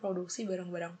banyak memproduksi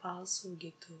barang-barang palsu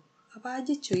gitu. Apa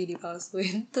aja cuy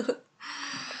dipalsuin tuh,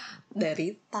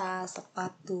 dari tas,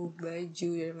 sepatu, baju,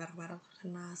 dan merek-merek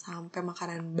terkenal sampai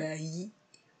makanan bayi.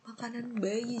 Makanan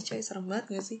bayi coy, serem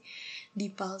banget gak sih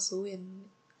dipalsuin.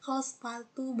 Kalau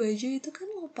sepatu, baju itu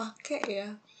kan lo pakai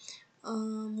ya,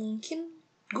 mungkin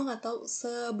gue nggak tahu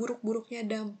seburuk-buruknya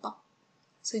dampak,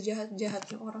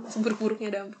 sejahat-jahatnya orang,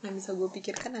 seburuk-buruknya dampak yang bisa gue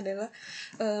pikirkan adalah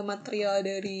material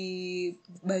dari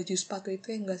baju sepatu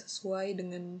itu yang gak sesuai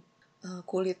dengan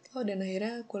kulit lo, dan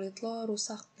akhirnya kulit lo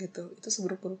rusak gitu. Itu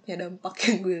seburuk-buruknya dampak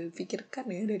yang gue pikirkan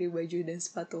ya dari baju dan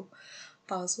sepatu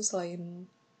palsu. Selain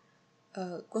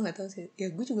gue nggak tahu sih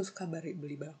ya, gue juga suka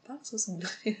beli barang palsu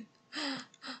sebenarnya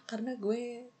karena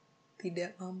gue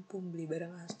tidak mampu beli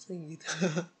barang asli gitu.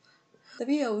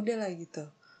 Tapi ya udahlah gitu.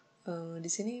 Di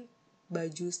sini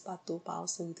baju sepatu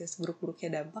palsu gitu ya,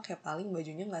 seburuk-buruknya dampak ya paling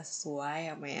bajunya nggak sesuai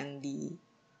sama yang di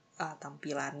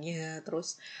tampilannya,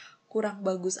 terus kurang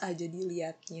bagus aja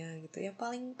dilihatnya gitu ya,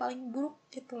 paling buruk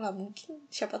gitulah. Mungkin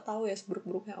siapa tahu ya,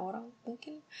 seburuk-buruknya orang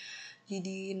mungkin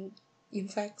jadi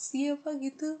infeksi apa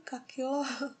gitu kaki lo.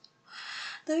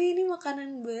 Tapi ini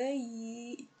makanan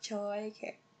bayi coy,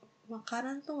 kayak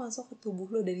makanan tuh masuk ke tubuh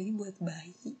lo dan ini buat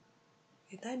bayi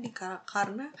ya tadi.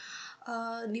 Karena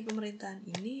di pemerintahan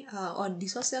ini di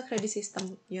social credit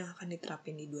system yang akan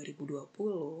diterapin di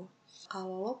 2020,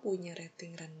 kalau lo punya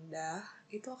rating rendah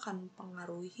itu akan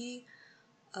pengaruhi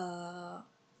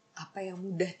apa yang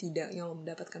mudah tidaknya lo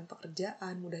mendapatkan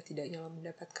pekerjaan, mudah tidaknya lo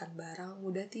mendapatkan barang,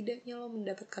 mudah tidaknya lo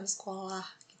mendapatkan sekolah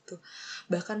gitu,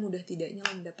 bahkan mudah tidaknya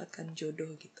lo mendapatkan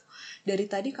jodoh gitu. Dari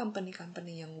tadi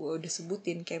company-company yang gue udah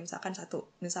sebutin, kayak misalkan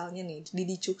misalnya nih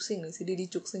Didi Chuxing nih, si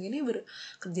Didi Chuxing ini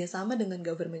bekerja sama dengan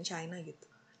government China gitu,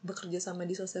 bekerja sama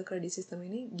di social credit system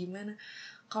ini. Gimana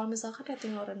kalau misalkan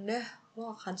rating lo rendah,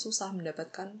 lo akan susah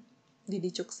mendapatkan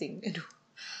Didi Chuxing. Aduh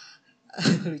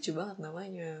lucu banget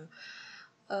namanya.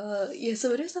 Ya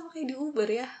sebenarnya sama kayak di Uber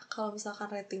ya. Kalau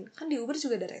misalkan rating, kan di Uber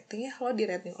juga ada rating ya, lo di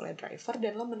rating oleh driver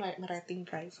dan lo merating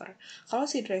driver. Kalau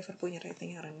si driver punya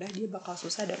rating yang rendah, dia bakal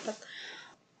susah dapat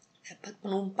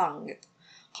penumpang gitu.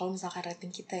 Kalau misalkan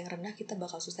rating kita yang rendah, kita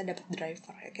bakal susah dapat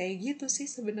driver ya. Kayak gitu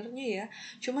sih sebenarnya ya.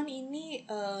 Cuman ini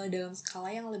dalam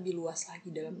skala yang lebih luas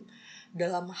lagi,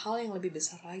 dalam hal yang lebih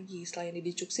besar lagi. Selain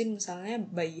dicuksin misalnya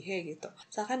Baihe gitu.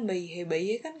 Misalkan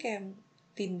Baihe kan kayak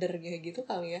Tinder kayak gitu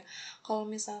kali ya. Kalau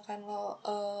misalkan lo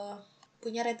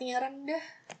punya rating yang rendah,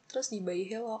 terus di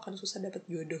Baihe lo akan susah dapat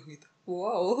jodoh gitu.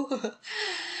 Wow.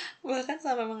 Bahkan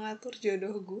sampai mengatur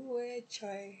jodoh gue,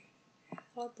 coy.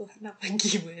 Lo Tuhan apa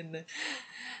gimana?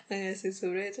 Nah sih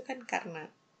sebenarnya itu kan karena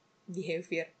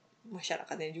behavior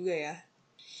masyarakatnya juga ya.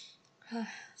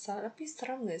 Tapi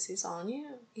serem gak sih?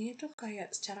 Soalnya ini tuh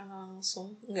kayak secara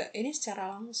langsung. Enggak, ini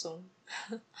secara langsung.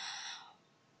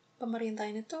 Pemerintah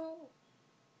ini tuh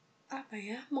apa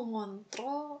ya,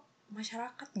 mengontrol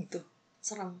masyarakat gitu.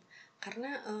 Serem.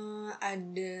 Karena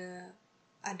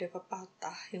ada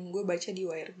pepatah yang gue baca di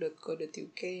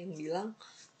wire.co.uk yang bilang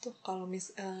tuh kalau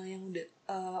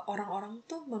orang-orang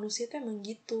tuh manusia tuh emang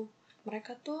gitu.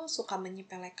 Mereka tuh suka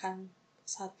menyepelekan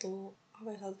satu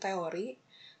teori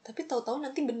tapi tahu-tahu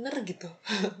nanti bener gitu.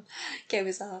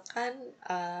 Kayak misalkan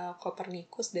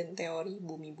Kopernikus dan teori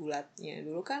bumi bulatnya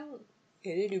dulu kan,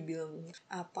 ya dia dibilang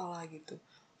apalah gitu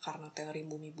karena teori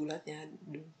bumi bulatnya,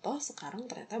 toh sekarang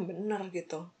ternyata bener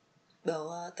gitu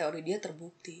bahwa teori dia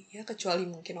terbukti ya, kecuali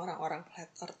mungkin orang-orang flat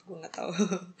earth, gue nggak tahu.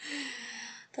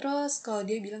 Terus kalau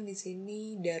dia bilang di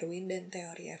sini Darwin dan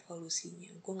teori evolusinya,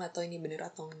 gue nggak tahu ini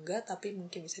benar atau enggak, tapi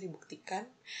mungkin bisa dibuktikan.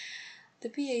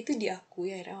 Tapi ya itu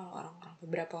diakui akhirnya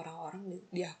beberapa orang-orang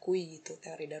diakui gitu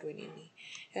teori Darwin ini.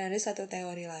 Dan ada satu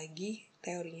teori lagi,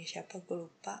 teorinya siapa gue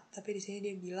lupa, tapi di sini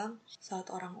dia bilang saat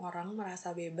orang-orang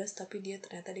merasa bebas tapi dia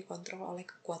ternyata dikontrol oleh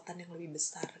kekuatan yang lebih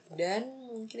besar. Dan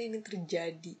mungkin ini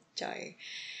terjadi, coy.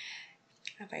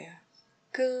 Apa ya?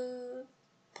 Ke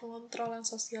pengontrolan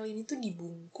sosial ini tuh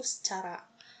dibungkus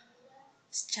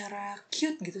secara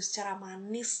cute gitu, secara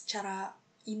manis, secara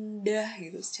indah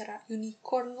gitu, secara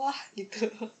unicorn lah gitu.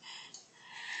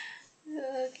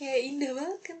 Kayak indah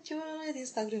banget kan, coba lihat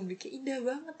Instagram dia kayak indah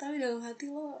banget, tapi dalam hati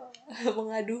lo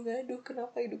mengadu-ngadu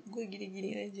kenapa hidup gue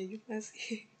gini-gini aja gitu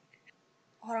masih.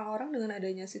 Orang-orang dengan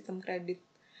adanya sistem kredit,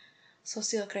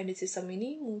 social credit system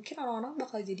ini, mungkin orang-orang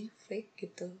bakal jadi fake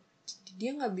gitu. Jadi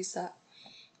dia nggak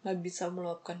bisa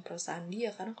meluapkan perasaan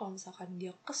dia, karena kalau misalkan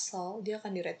dia kesel dia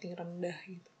akan di rating rendah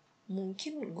gitu.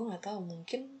 Mungkin gue nggak tahu,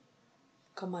 mungkin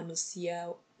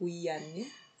kemanusiawiannya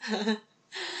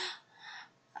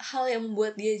hal yang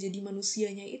membuat dia jadi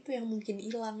manusianya itu yang mungkin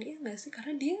hilang, ya nggak sih,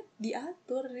 karena dia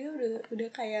diatur, dia udah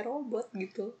kayak robot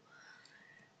gitu,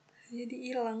 jadi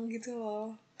hilang gitu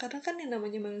loh. Karena kan yang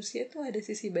namanya manusia tuh ada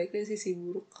sisi baik dan sisi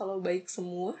buruk. Kalau baik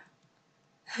semua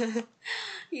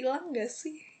hilang nggak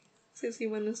sih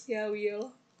sisi manusiawi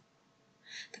lo.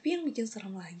 Tapi yang bikin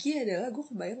serem lagi adalah gue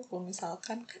kebayang kalau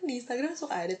misalkan kan di Instagram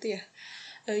suka ada tuh ya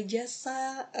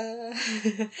jasa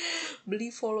beli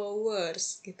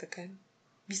followers gitu kan.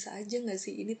 Bisa aja nggak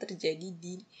sih ini terjadi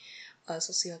di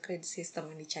social credit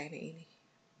system yang di China ini?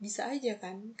 Bisa aja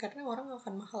kan, karena orang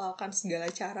akan menghalalkan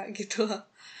segala cara gitu loh.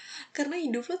 Karena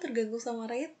hidup lo tergantung sama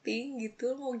rating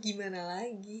gitu, mau gimana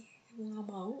lagi, mau nggak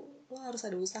mau lo harus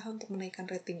ada usaha untuk menaikkan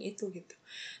rating itu gitu.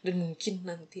 Dan mungkin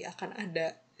nanti akan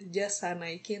ada jasa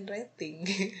naikin rating.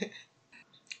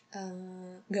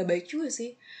 Gak baik juga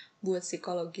sih buat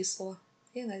psikologis lo,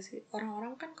 ya gak sih?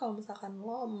 Orang-orang kan kalau misalkan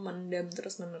lo mendam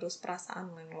terus-menerus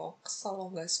perasaan lo kesel, lo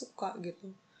gak suka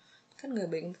gitu, kan gak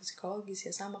baik untuk psikologis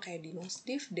ya. Sama kayak di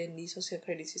Nosdiv dan di social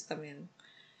credit system yang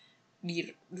di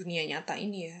dunia nyata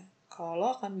ini ya. Kalau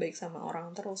lo akan baik sama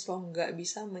orang terus, lo gak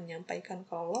bisa menyampaikan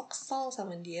kalau lo kesel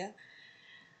sama dia,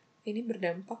 ini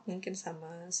berdampak mungkin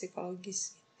sama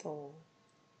psikologis gitu.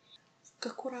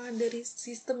 Kekurangan dari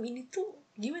sistem ini tuh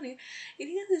gimana ya?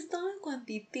 Ini kan sistemnya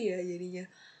quantity ya jadinya.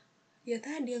 Ya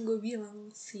tadi yang gue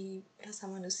bilang, si rasa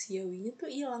manusiawinya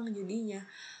tuh hilang jadinya.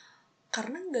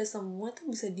 Karena nggak semua tuh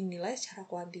bisa dinilai secara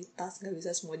kuantitas, nggak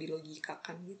bisa semua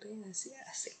dilogikakan gitu ya nggak sih,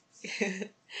 asik.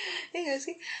 Ya nggak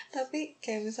sih? Tapi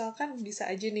kayak misalkan bisa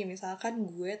aja nih, misalkan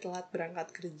gue telat berangkat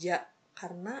kerja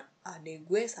karena adek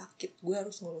gue sakit, gue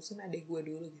harus ngurusin adek gue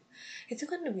dulu gitu. Itu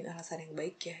kan demi alasan yang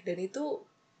baik ya, dan itu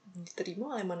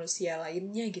diterima oleh manusia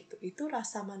lainnya gitu. Itu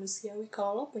rasa manusiawi.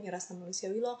 Kalau lo punya rasa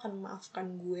manusiawi, lo akan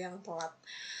memaafkan gue yang telat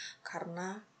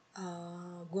karena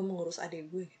gue mengurus adik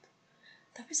gue gitu.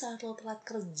 Tapi saat lo telat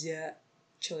kerja,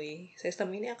 cuy, sistem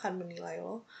ini akan menilai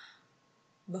lo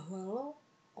bahwa lo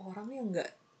orang yang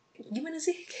gak, gimana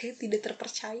sih, kayak tidak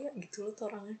terpercaya gitu. Lo tuh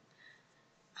orangnya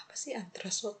apa sih,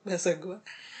 untrustworthy bahasa gue.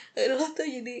 Lo tuh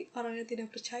jadi orang yang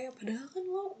tidak percaya, padahal kan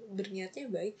lo berniatnya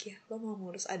baik ya, lo mau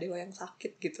ngurus adik lo yang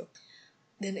sakit gitu.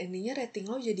 Dan endingnya rating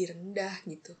lo jadi rendah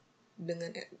gitu.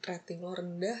 Dengan rating lo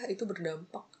rendah itu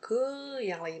berdampak ke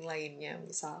yang lain-lainnya.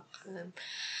 Misalkan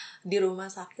di rumah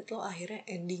sakit lo akhirnya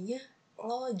endingnya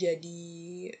lo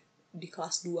jadi di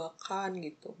kelas 2 kan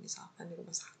gitu. Misalkan di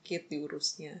rumah sakit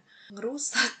diurusnya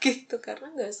ngerusak gitu.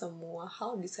 Karena gak semua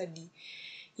hal bisa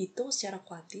hitung secara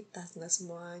kuantitas, nggak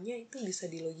semuanya itu bisa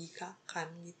dilogikakan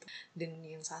gitu. Dan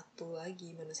yang satu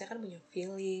lagi, manusia kan punya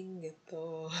feeling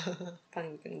gitu.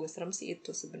 Paling bikin gue serem sih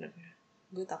itu sebenarnya.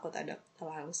 Gue takut ada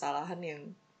kesalahan yang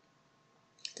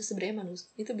itu sebenarnya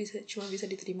manusia itu cuma bisa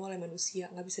diterima oleh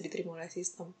manusia, nggak bisa diterima oleh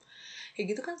sistem. Kayak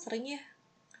gitu kan sering ya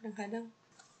kadang-kadang.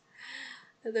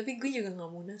 Nah, tapi gue juga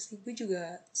nggak munafik sih, gue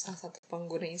juga salah satu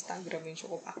pengguna Instagram yang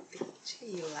cukup aktif.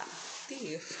 Cila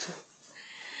aktif.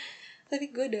 Tapi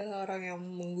gue adalah orang yang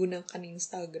menggunakan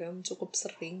Instagram cukup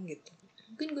sering gitu.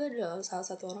 Mungkin gue adalah salah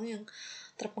satu orang yang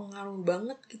terpengaruh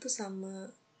banget gitu sama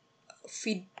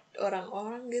feed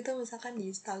orang-orang gitu misalkan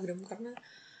di Instagram, karena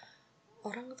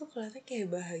orang tuh kelihatannya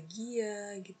kayak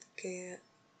bahagia gitu, kayak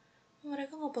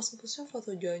mereka ngepost-postnya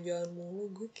foto jalan-jalan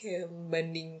mulu. Gue kayak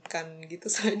membandingkan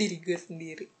gitu sama diri gue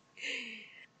sendiri.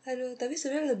 Aduh, tapi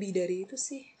sebenarnya lebih dari itu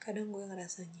sih kadang gue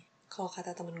ngerasanya. Kalau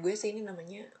kata temen gue sih ini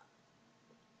namanya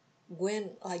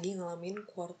gue lagi ngalamin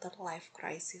quarter life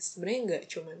crisis. Sebenarnya nggak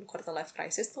cuman quarter life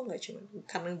crisis tuh, nggak cuman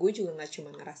karena gue juga nggak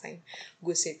cuman ngerasain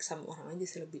gue sick sama orang aja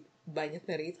sih, lebih banyak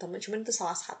dari itu. Cuman itu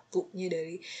salah satunya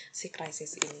dari si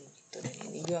crisis ini gitu. Dan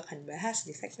ini gue akan bahas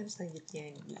di segmen selanjutnya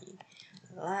di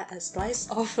A Slice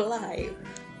of Life.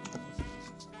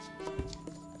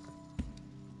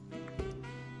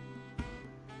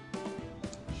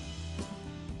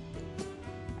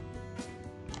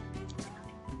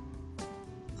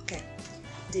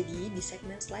 Jadi di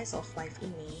segmen Slice of Life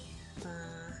ini,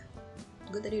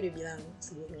 gue tadi udah bilang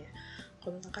sebelumnya,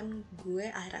 kalau misalkan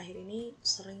gue akhir-akhir ini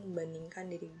sering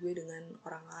membandingkan diri gue dengan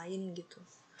orang lain gitu.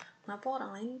 Kenapa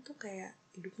orang lain tuh kayak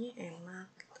hidupnya enak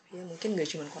gitu ya? Mungkin gak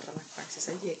cuma quarter life crisis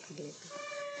aja kayak gitu.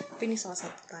 Tapi ini salah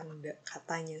satu tanda,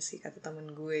 katanya sih, kata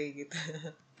temen gue gitu.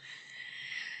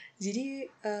 Jadi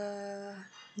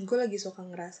gue lagi suka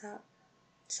ngerasa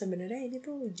sebenarnya ini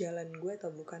tuh jalan gue atau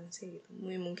bukan sih gitu.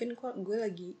 Mungkin kok gue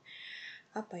lagi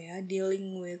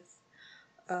dealing with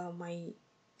my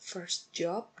first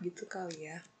job gitu kali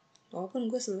ya.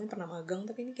 Walaupun gue sebelumnya pernah magang,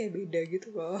 tapi ini kayak beda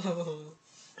gitu loh.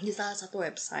 Di salah satu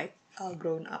website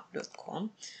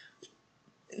grownup.com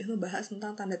ini ngebahas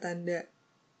tentang tanda-tanda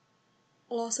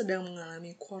lo sedang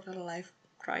mengalami quarter life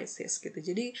crisis gitu.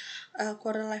 Jadi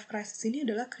quarter life crisis ini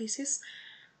adalah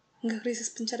nggak krisis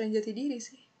pencarian jati diri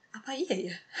sih. Apa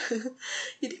iya ya?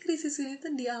 Jadi krisis ini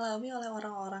tuh dialami oleh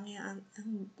orang-orang yang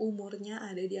umurnya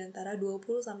ada di antara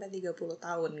 20-30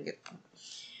 tahun gitu.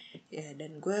 Ya,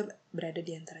 dan gue berada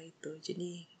di antara itu.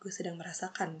 Jadi gue sedang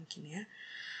merasakan mungkin ya.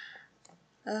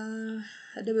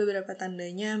 Ada beberapa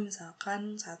tandanya,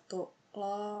 misalkan satu,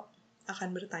 lo akan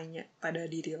bertanya pada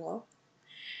diri lo,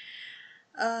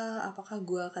 apakah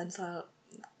gue akan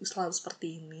selalu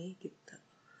seperti ini gitu.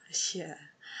 Ya,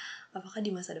 apakah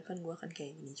di masa depan gue akan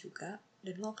kayak gini juga?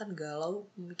 Dan lo akan galau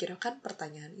memikirkan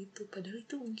pertanyaan itu, padahal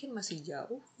itu mungkin masih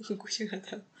jauh. Gue juga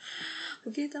tahu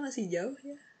mungkin itu masih jauh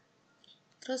ya.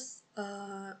 Terus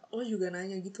lo juga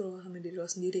nanya gitu loh sama diri lo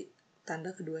sendiri.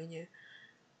 Tanda keduanya,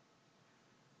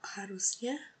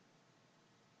 harusnya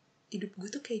hidup gue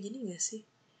tuh kayak gini gak sih?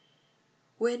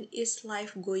 When is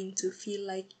life going to feel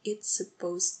like it's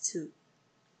supposed to?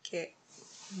 Kayak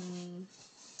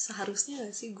seharusnya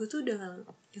gak sih? Gue tuh udah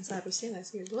yang seharusnya gak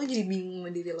sih? Lo jadi bingung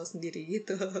sama diri lo sendiri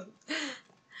gitu.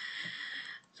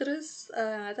 Terus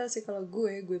gak tau sih, kalau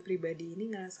gue pribadi ini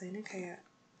ngerasainnya kayak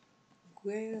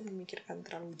gue memikirkan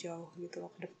terlalu jauh gitu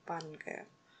loh ke depan. Kayak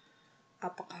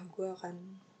apakah gue akan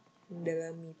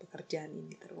mendalami pekerjaan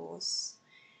ini terus?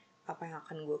 Apa yang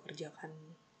akan gue kerjakan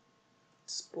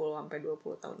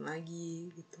 10-20 tahun lagi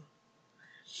gitu.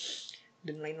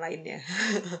 Dan lain-lainnya.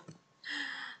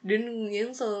 Dan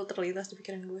yang selalu terlintas di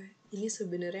pikiran gue, ini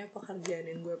sebenarnya pekerjaan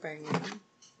yang gue pengen,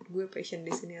 gue passion di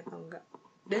sini atau enggak,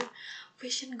 dan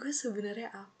passion gue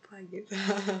sebenarnya apa gitu.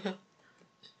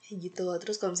 Kayak gitu loh.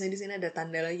 Terus kalau misalnya di sini ada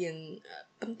tanda lagi yang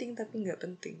penting tapi nggak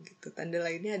penting gitu. Tanda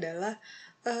lainnya adalah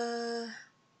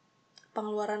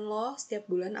pengeluaran lo setiap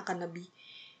bulan akan lebih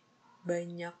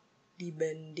banyak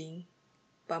dibanding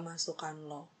pemasukan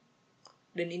lo,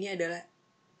 dan ini adalah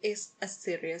is a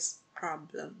serious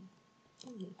problem.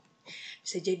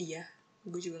 Bisa jadi ya,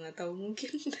 gue juga nggak tahu,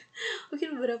 mungkin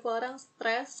beberapa orang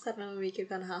stres karena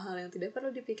memikirkan hal-hal yang tidak perlu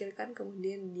dipikirkan,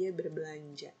 kemudian dia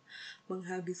berbelanja,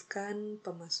 menghabiskan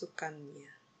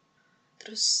pemasukannya.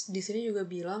 Terus di sini juga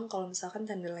bilang kalau misalkan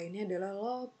tanda lainnya adalah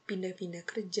lo pindah-pindah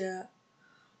kerja,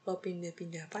 lo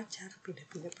pindah-pindah pacar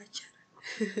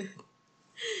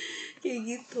kayak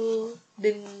gitu.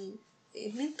 Dan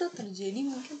ini tuh terjadi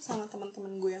mungkin sama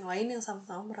teman-teman gue yang lain yang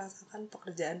sama-sama merasakan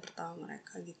pekerjaan pertama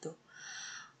mereka gitu.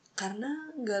 Karena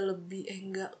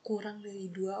nggak kurang dari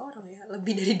 2 orang ya,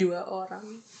 lebih dari 2 orang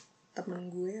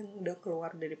temen gue yang udah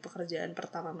keluar dari pekerjaan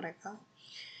pertama mereka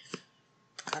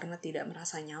karena tidak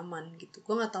merasa nyaman gitu.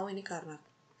 Gue nggak tahu ini karena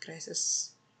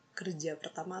krisis kerja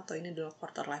pertama atau ini adalah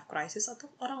quarter life crisis atau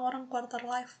orang-orang quarter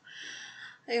life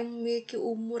yang memiliki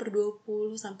umur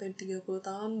 20 sampai 30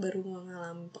 tahun baru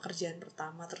mengalami pekerjaan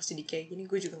pertama terus jadi kayak gini.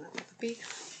 Gue juga nggak tahu, tapi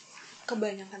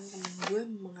kebanyakan temen gue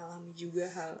mengalami juga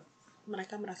hal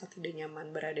mereka merasa tidak nyaman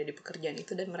berada di pekerjaan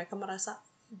itu dan mereka merasa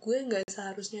gue nggak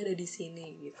seharusnya ada di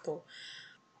sini gitu.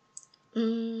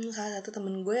 Salah satu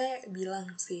temen gue bilang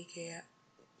sih kayak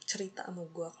cerita sama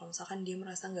gue kalau misalkan dia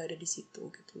merasa nggak ada di situ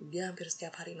gitu, dia hampir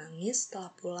setiap hari nangis setelah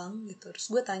pulang gitu.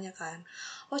 Terus gue tanya kan,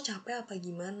 lo capek apa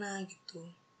gimana gitu.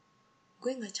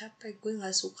 Gue nggak capek, gue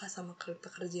nggak suka sama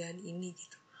pekerjaan ini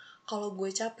gitu. Kalau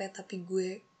gue capek tapi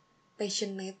gue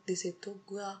passionate di situ,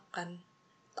 gue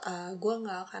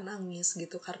nggak akan nangis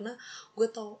gitu karena gue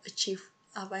tahu achieve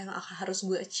apa yang harus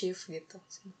gue achieve gitu.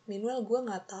 Meanwhile gue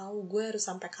nggak tahu gue harus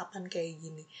sampai kapan kayak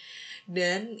gini,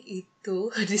 dan itu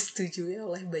disetujui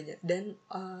oleh banyak dan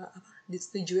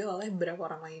disetujui oleh beberapa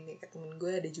orang lainnya. Kayak temen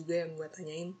gue ada juga yang gue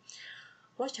tanyain,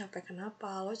 lo capek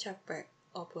kenapa, lo capek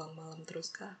lo pulang malam terus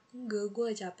kah? Enggak,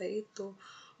 gue capek itu,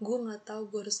 gue nggak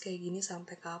tahu gue harus kayak gini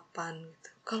sampai kapan gitu.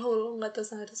 Kalau lo nggak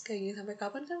tahu harus kayak gini sampai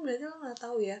kapan kan berarti lo nggak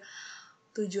tahu ya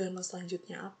tujuan lo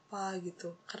selanjutnya apa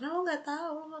gitu, karena lo nggak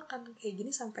tahu lo akan kayak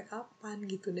gini sampai kapan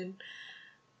gitu. Dan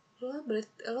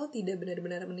lo tidak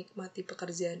benar-benar menikmati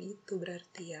pekerjaan itu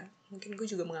berarti ya. Mungkin gue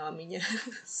juga mengalaminya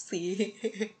sih.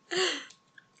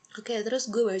 Oke, terus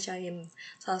gue bacain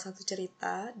salah satu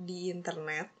cerita di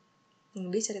internet.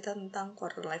 Dia cerita tentang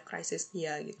quarter life crisis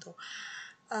dia gitu.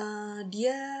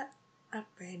 Dia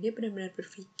dia benar-benar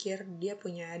berpikir dia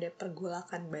punya ada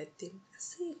pergolakan batin.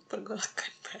 Sih,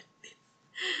 pergolakan batin.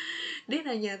 Dia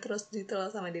nanya terus gitu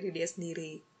loh sama diri dia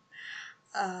sendiri,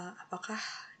 apakah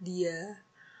dia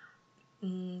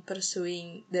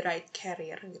pursuing the right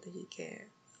career gitu. Jadi kayak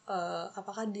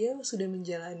apakah dia sudah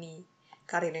menjalani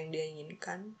karir yang dia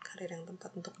inginkan, karir yang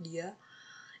tepat untuk dia.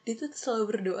 Dia tuh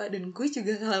selalu berdoa, dan gue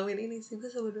juga ngalamin ini sih. Gue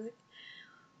selalu berdoa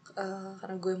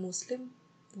karena gue muslim,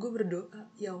 gue berdoa,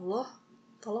 ya Allah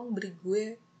tolong beri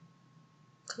gue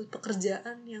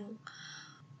pekerjaan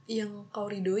yang kau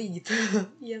ridhoi gitu.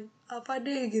 Yang apa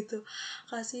deh gitu,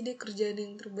 kasih deh kerjaan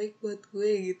yang terbaik buat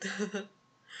gue gitu.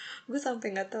 Gue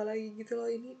sampai nggak tahu lagi gitu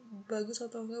loh, ini bagus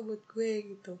atau enggak buat gue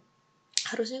gitu.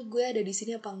 Harusnya gue ada di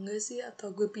sini apa enggak sih,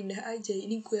 atau gue pindah aja,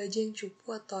 ini gue aja yang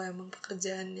cupu atau emang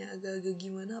pekerjaannya agak-agak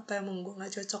gimana, apa emang gue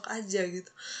nggak cocok aja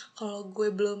gitu. Kalau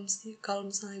gue belum sih, kalau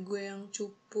misalnya gue yang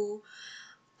cupu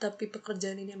tapi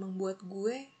pekerjaan ini emang buat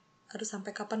gue, harus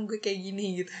sampai kapan gue kayak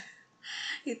gini gitu.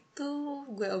 Itu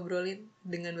gue obrolin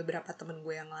dengan beberapa temen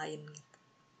gue yang lain gitu.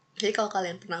 Jadi kalau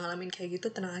kalian pernah ngalamin kayak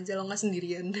gitu, tenang aja, lo nggak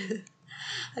sendirian.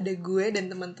 Ada gue dan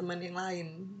teman-teman yang lain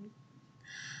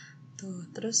tuh.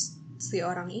 Terus si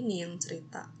orang ini yang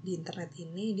cerita di internet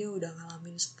ini, dia udah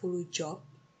ngalamin 10 job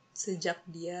sejak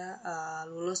dia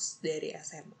lulus dari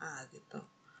SMA gitu.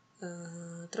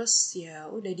 Terus ya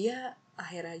udah, dia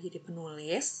akhirnya jadi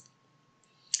penulis,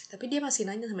 tapi dia masih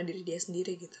nanya sama diri dia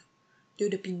sendiri gitu. Dia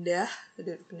udah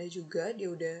pindah juga, dia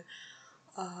udah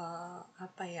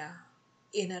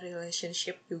in a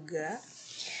relationship juga,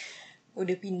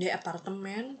 udah pindah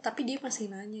apartemen, tapi dia masih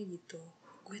nanya gitu,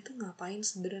 gue tuh ngapain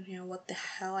sebenarnya, what the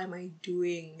hell am I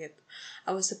doing gitu.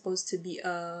 I was supposed to be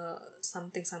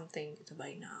something gitu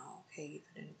by now, kayak gitu.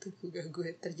 Dan itu juga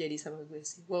gue terjadi sama gue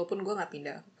sih, walaupun gue nggak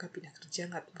pindah kerja,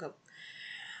 nggak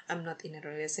I'm not in a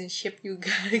relationship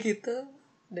juga gitu,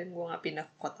 dan gue nggak pindah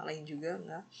ke kota lain juga,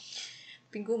 nggak.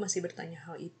 Tapi gue masih bertanya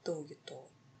hal itu gitu.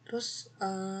 Terus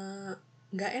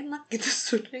nggak enak gitu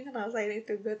sebenarnya ngerasain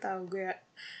itu. Gue tahu,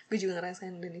 gue juga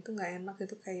ngerasain, dan itu nggak enak.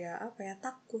 Itu kayak apa ya,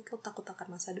 lo takut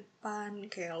akan masa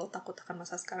depan, kayak lo takut akan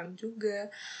masa sekarang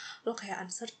juga, lo kayak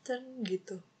uncertain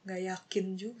gitu, nggak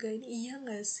yakin juga ini iya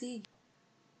nggak sih.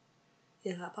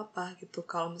 Ya nggak apa-apa gitu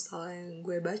kalau misalnya yang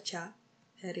gue baca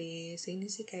dari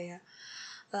sini sih, kayak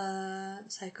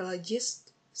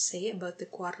psychologists say about the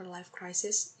quarter life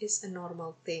crisis is a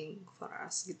normal thing for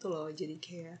us gitu loh. Jadi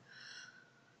kayak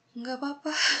nggak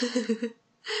apa-apa.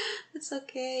 It's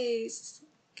okay,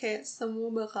 kayak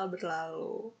semua bakal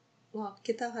berlalu. Wah,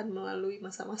 kita akan melalui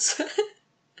masa-masa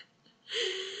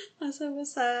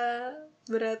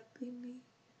berat ini,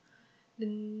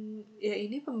 dan ya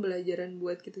ini pembelajaran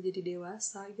buat kita jadi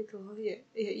dewasa gitu loh. Ya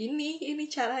ini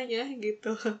caranya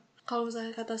gitu. Kalau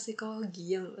misalnya kata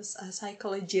psikologi, yang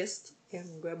psychologist yang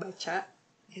gue baca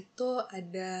itu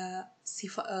ada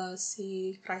si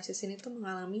crisis ini tuh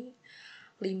mengalami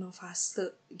 5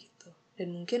 fase gitu.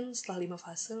 Dan mungkin setelah 5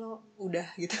 fase lo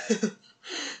udah gitu.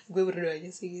 Gue berdoanya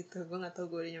sih gitu. Gue gak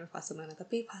tahu gue udah nyampe fase mana.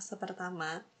 Tapi fase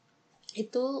pertama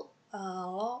itu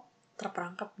lo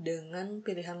terperangkap dengan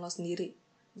pilihan lo sendiri.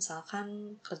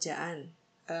 Misalkan kerjaan,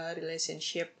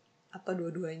 relationship, atau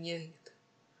dua-duanya gitu.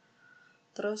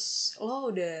 Terus lo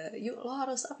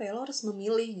harus lo harus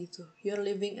memilih gitu. You're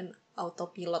living in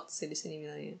autopilot sih di sini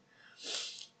bilangnya.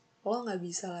 Lo nggak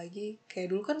bisa lagi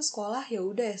kayak dulu kan sekolah ya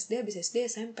udah SD habis SD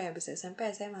SMP habis SMP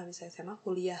SMA habis SMA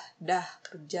kuliah dah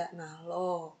kerja. Nah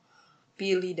lo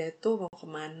pilih deh tuh mau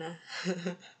kemana.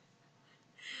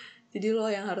 Jadi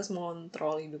lo yang harus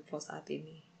mengontrol hidup lo saat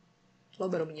ini. Lo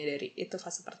baru menyadari itu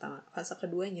fase pertama. Fase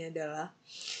keduanya adalah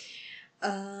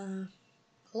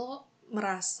lo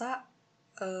merasa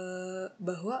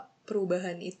bahwa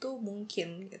perubahan itu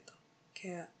mungkin gitu.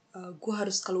 Kayak gue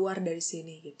harus keluar dari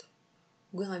sini gitu.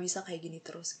 Gue nggak bisa kayak gini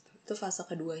terus gitu. Itu fase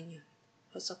keduanya.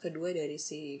 Fase kedua dari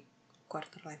si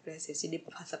quarter life crisis. Jadi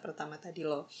fase pertama tadi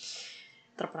lo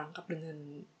terperangkap dengan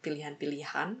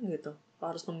pilihan-pilihan gitu. Lo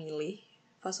harus memilih.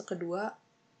 Fase kedua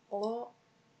lo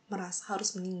merasa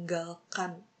harus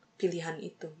meninggalkan pilihan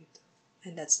itu gitu.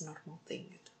 And that's normal thing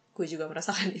gitu. Gue juga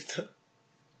merasakan itu.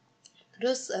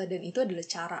 Terus dan itu adalah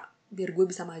cara biar gue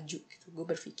bisa maju gitu. Gue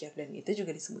berpikir dan itu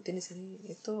juga disebutin di sini.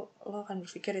 Itu lo akan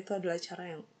berpikir itu adalah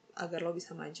cara yang agar lo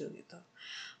bisa maju gitu.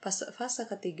 Fase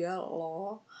ketiga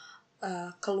lo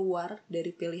keluar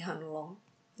dari pilihan lo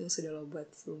yang sudah lo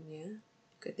buat sebelumnya.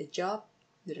 Ke the job,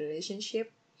 the relationship,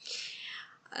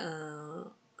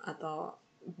 atau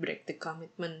break the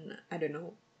commitment, I don't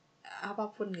know,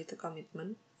 apapun gitu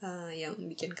komitmen yang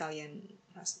bikin kalian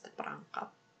merasa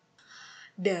terperangkap.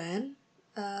 Dan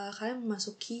kalian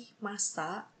memasuki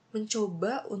masa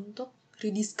mencoba untuk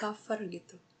rediscover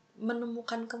gitu,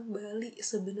 menemukan kembali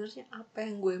sebenarnya apa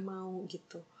yang gue mau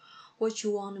gitu, what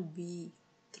you wanna be.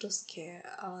 Terus kayak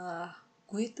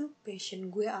gue tuh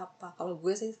passion gue apa. Kalau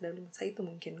gue sih sedang di masa itu,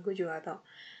 mungkin gue juga gak tahu.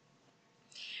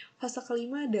 Fase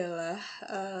kelima adalah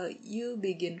you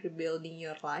begin rebuilding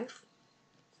your life.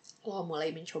 Lo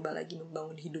mulai mencoba lagi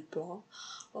membangun hidup lo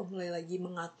mulai lagi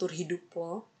mengatur hidup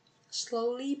lo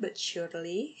slowly but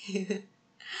surely.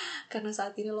 Karena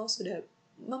saat ini lo sudah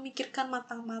memikirkan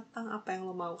matang-matang apa yang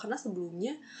lo mau. Karena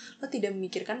sebelumnya lo tidak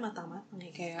memikirkan matang-matang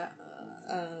ya. Kayak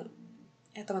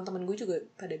teman-teman gue juga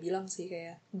pada bilang sih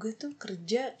kayak gue tuh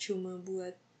kerja cuma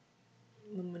buat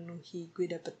memenuhi gue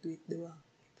dapet duit doang.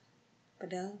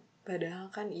 Padahal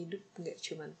kan hidup nggak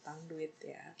cuma tentang duit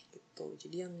ya gitu.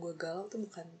 Jadi yang gue galau tuh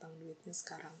bukan tentang duitnya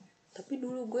sekarang. Tapi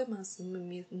dulu gue masih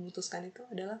memutuskan itu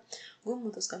adalah gue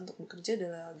memutuskan untuk bekerja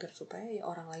adalah agar supaya ya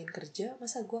orang lain kerja,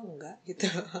 masa gue enggak gitu.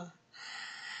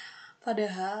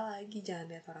 Padahal lagi jangan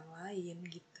lihat orang lain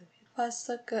gitu.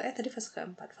 Fase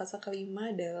keempat. Fase kelima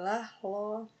adalah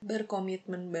lo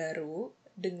berkomitmen baru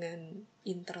dengan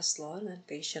interest lo dan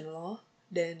passion lo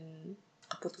dan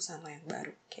keputusan lo yang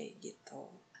baru kayak gitu.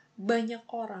 Banyak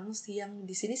orang sih yang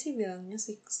di sini sih bilangnya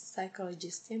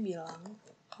psikologistnya bilang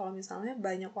kalau misalnya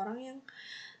banyak orang yang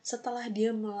setelah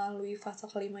dia melalui fase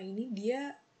kelima ini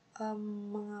dia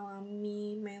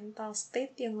mengalami mental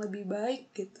state yang lebih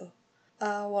baik gitu.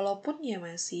 Walaupun ya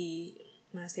masih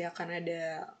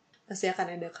akan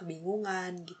ada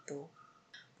kebingungan gitu.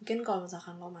 Mungkin kalau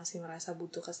misalkan lo masih merasa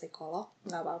butuh ke psikolog,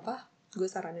 nggak apa-apa. Gue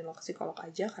saranin lo ke psikolog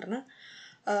aja karena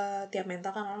tiap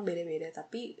mental kan orang beda-beda.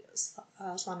 Tapi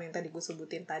selama yang tadi gue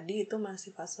sebutin tadi itu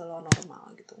masih fase lo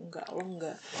normal gitu. Lo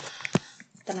nggak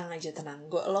tenang aja,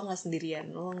 lo nggak sendirian.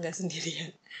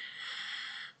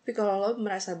 Tapi kalau lo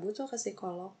merasa butuh ke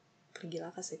psikolog,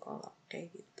 pergilah ke psikolog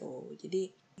kayak gitu.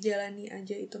 Jadi jalani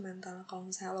aja itu mental. Kalau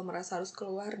misalnya lo merasa harus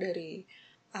keluar dari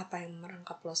apa yang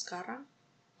merangkap lo sekarang,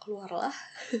 keluarlah.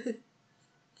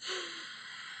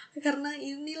 Karena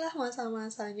inilah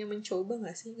masa-masanya mencoba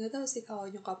gak sih? Gak tahu sih, kalau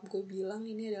nyokap gue bilang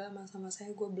ini adalah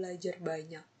masa-masanya gue belajar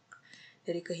banyak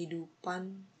dari kehidupan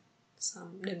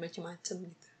dan macam-macam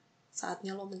gitu.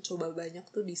 Saatnya lo mencoba banyak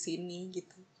tuh di sini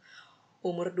gitu.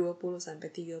 Umur 20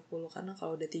 sampai 30, karena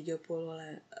kalau udah 30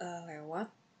 lewat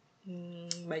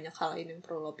banyak hal lain yang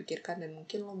perlu lo pikirkan dan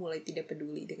mungkin lo mulai tidak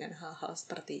peduli dengan hal-hal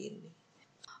seperti ini.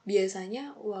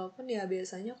 Biasanya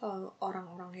kalau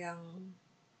orang-orang yang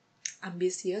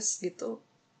ambisius gitu,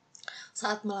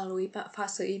 saat melalui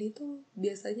fase ini tuh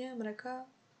biasanya mereka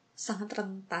sangat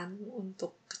rentan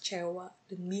untuk kecewa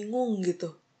dan bingung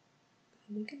gitu.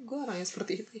 Mungkin gue orang yang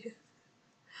seperti itu ya.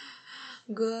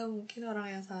 Gue mungkin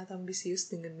orang yang sangat ambisius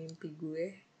dengan mimpi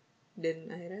gue, dan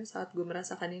akhirnya saat gue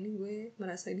merasakan ini, gue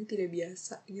merasa ini tidak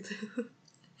biasa gitu.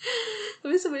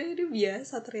 Tapi sebenarnya ini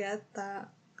biasa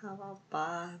ternyata. Gak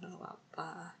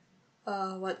apa-apa.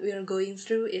 What we're going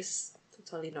through is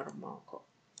totally normal kok.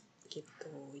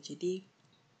 gitu. Jadi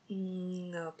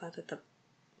nggak apa, tetap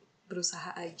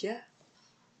berusaha aja.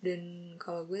 Dan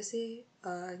kalau gue sih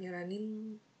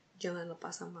nyaranin jangan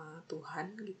lepas sama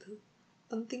Tuhan gitu.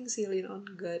 Penting sih lean on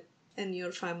God and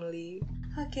your family.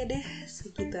 Oke deh,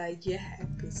 segitu aja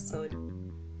episode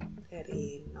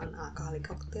dari Non-Alcoholic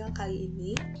Cocktail kali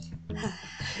ini.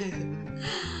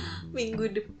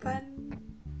 Minggu depan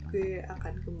gue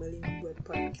akan kembali membuat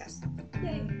podcast.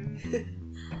 Yay.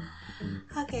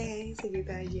 Oke,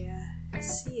 segitu aja.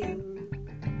 See you.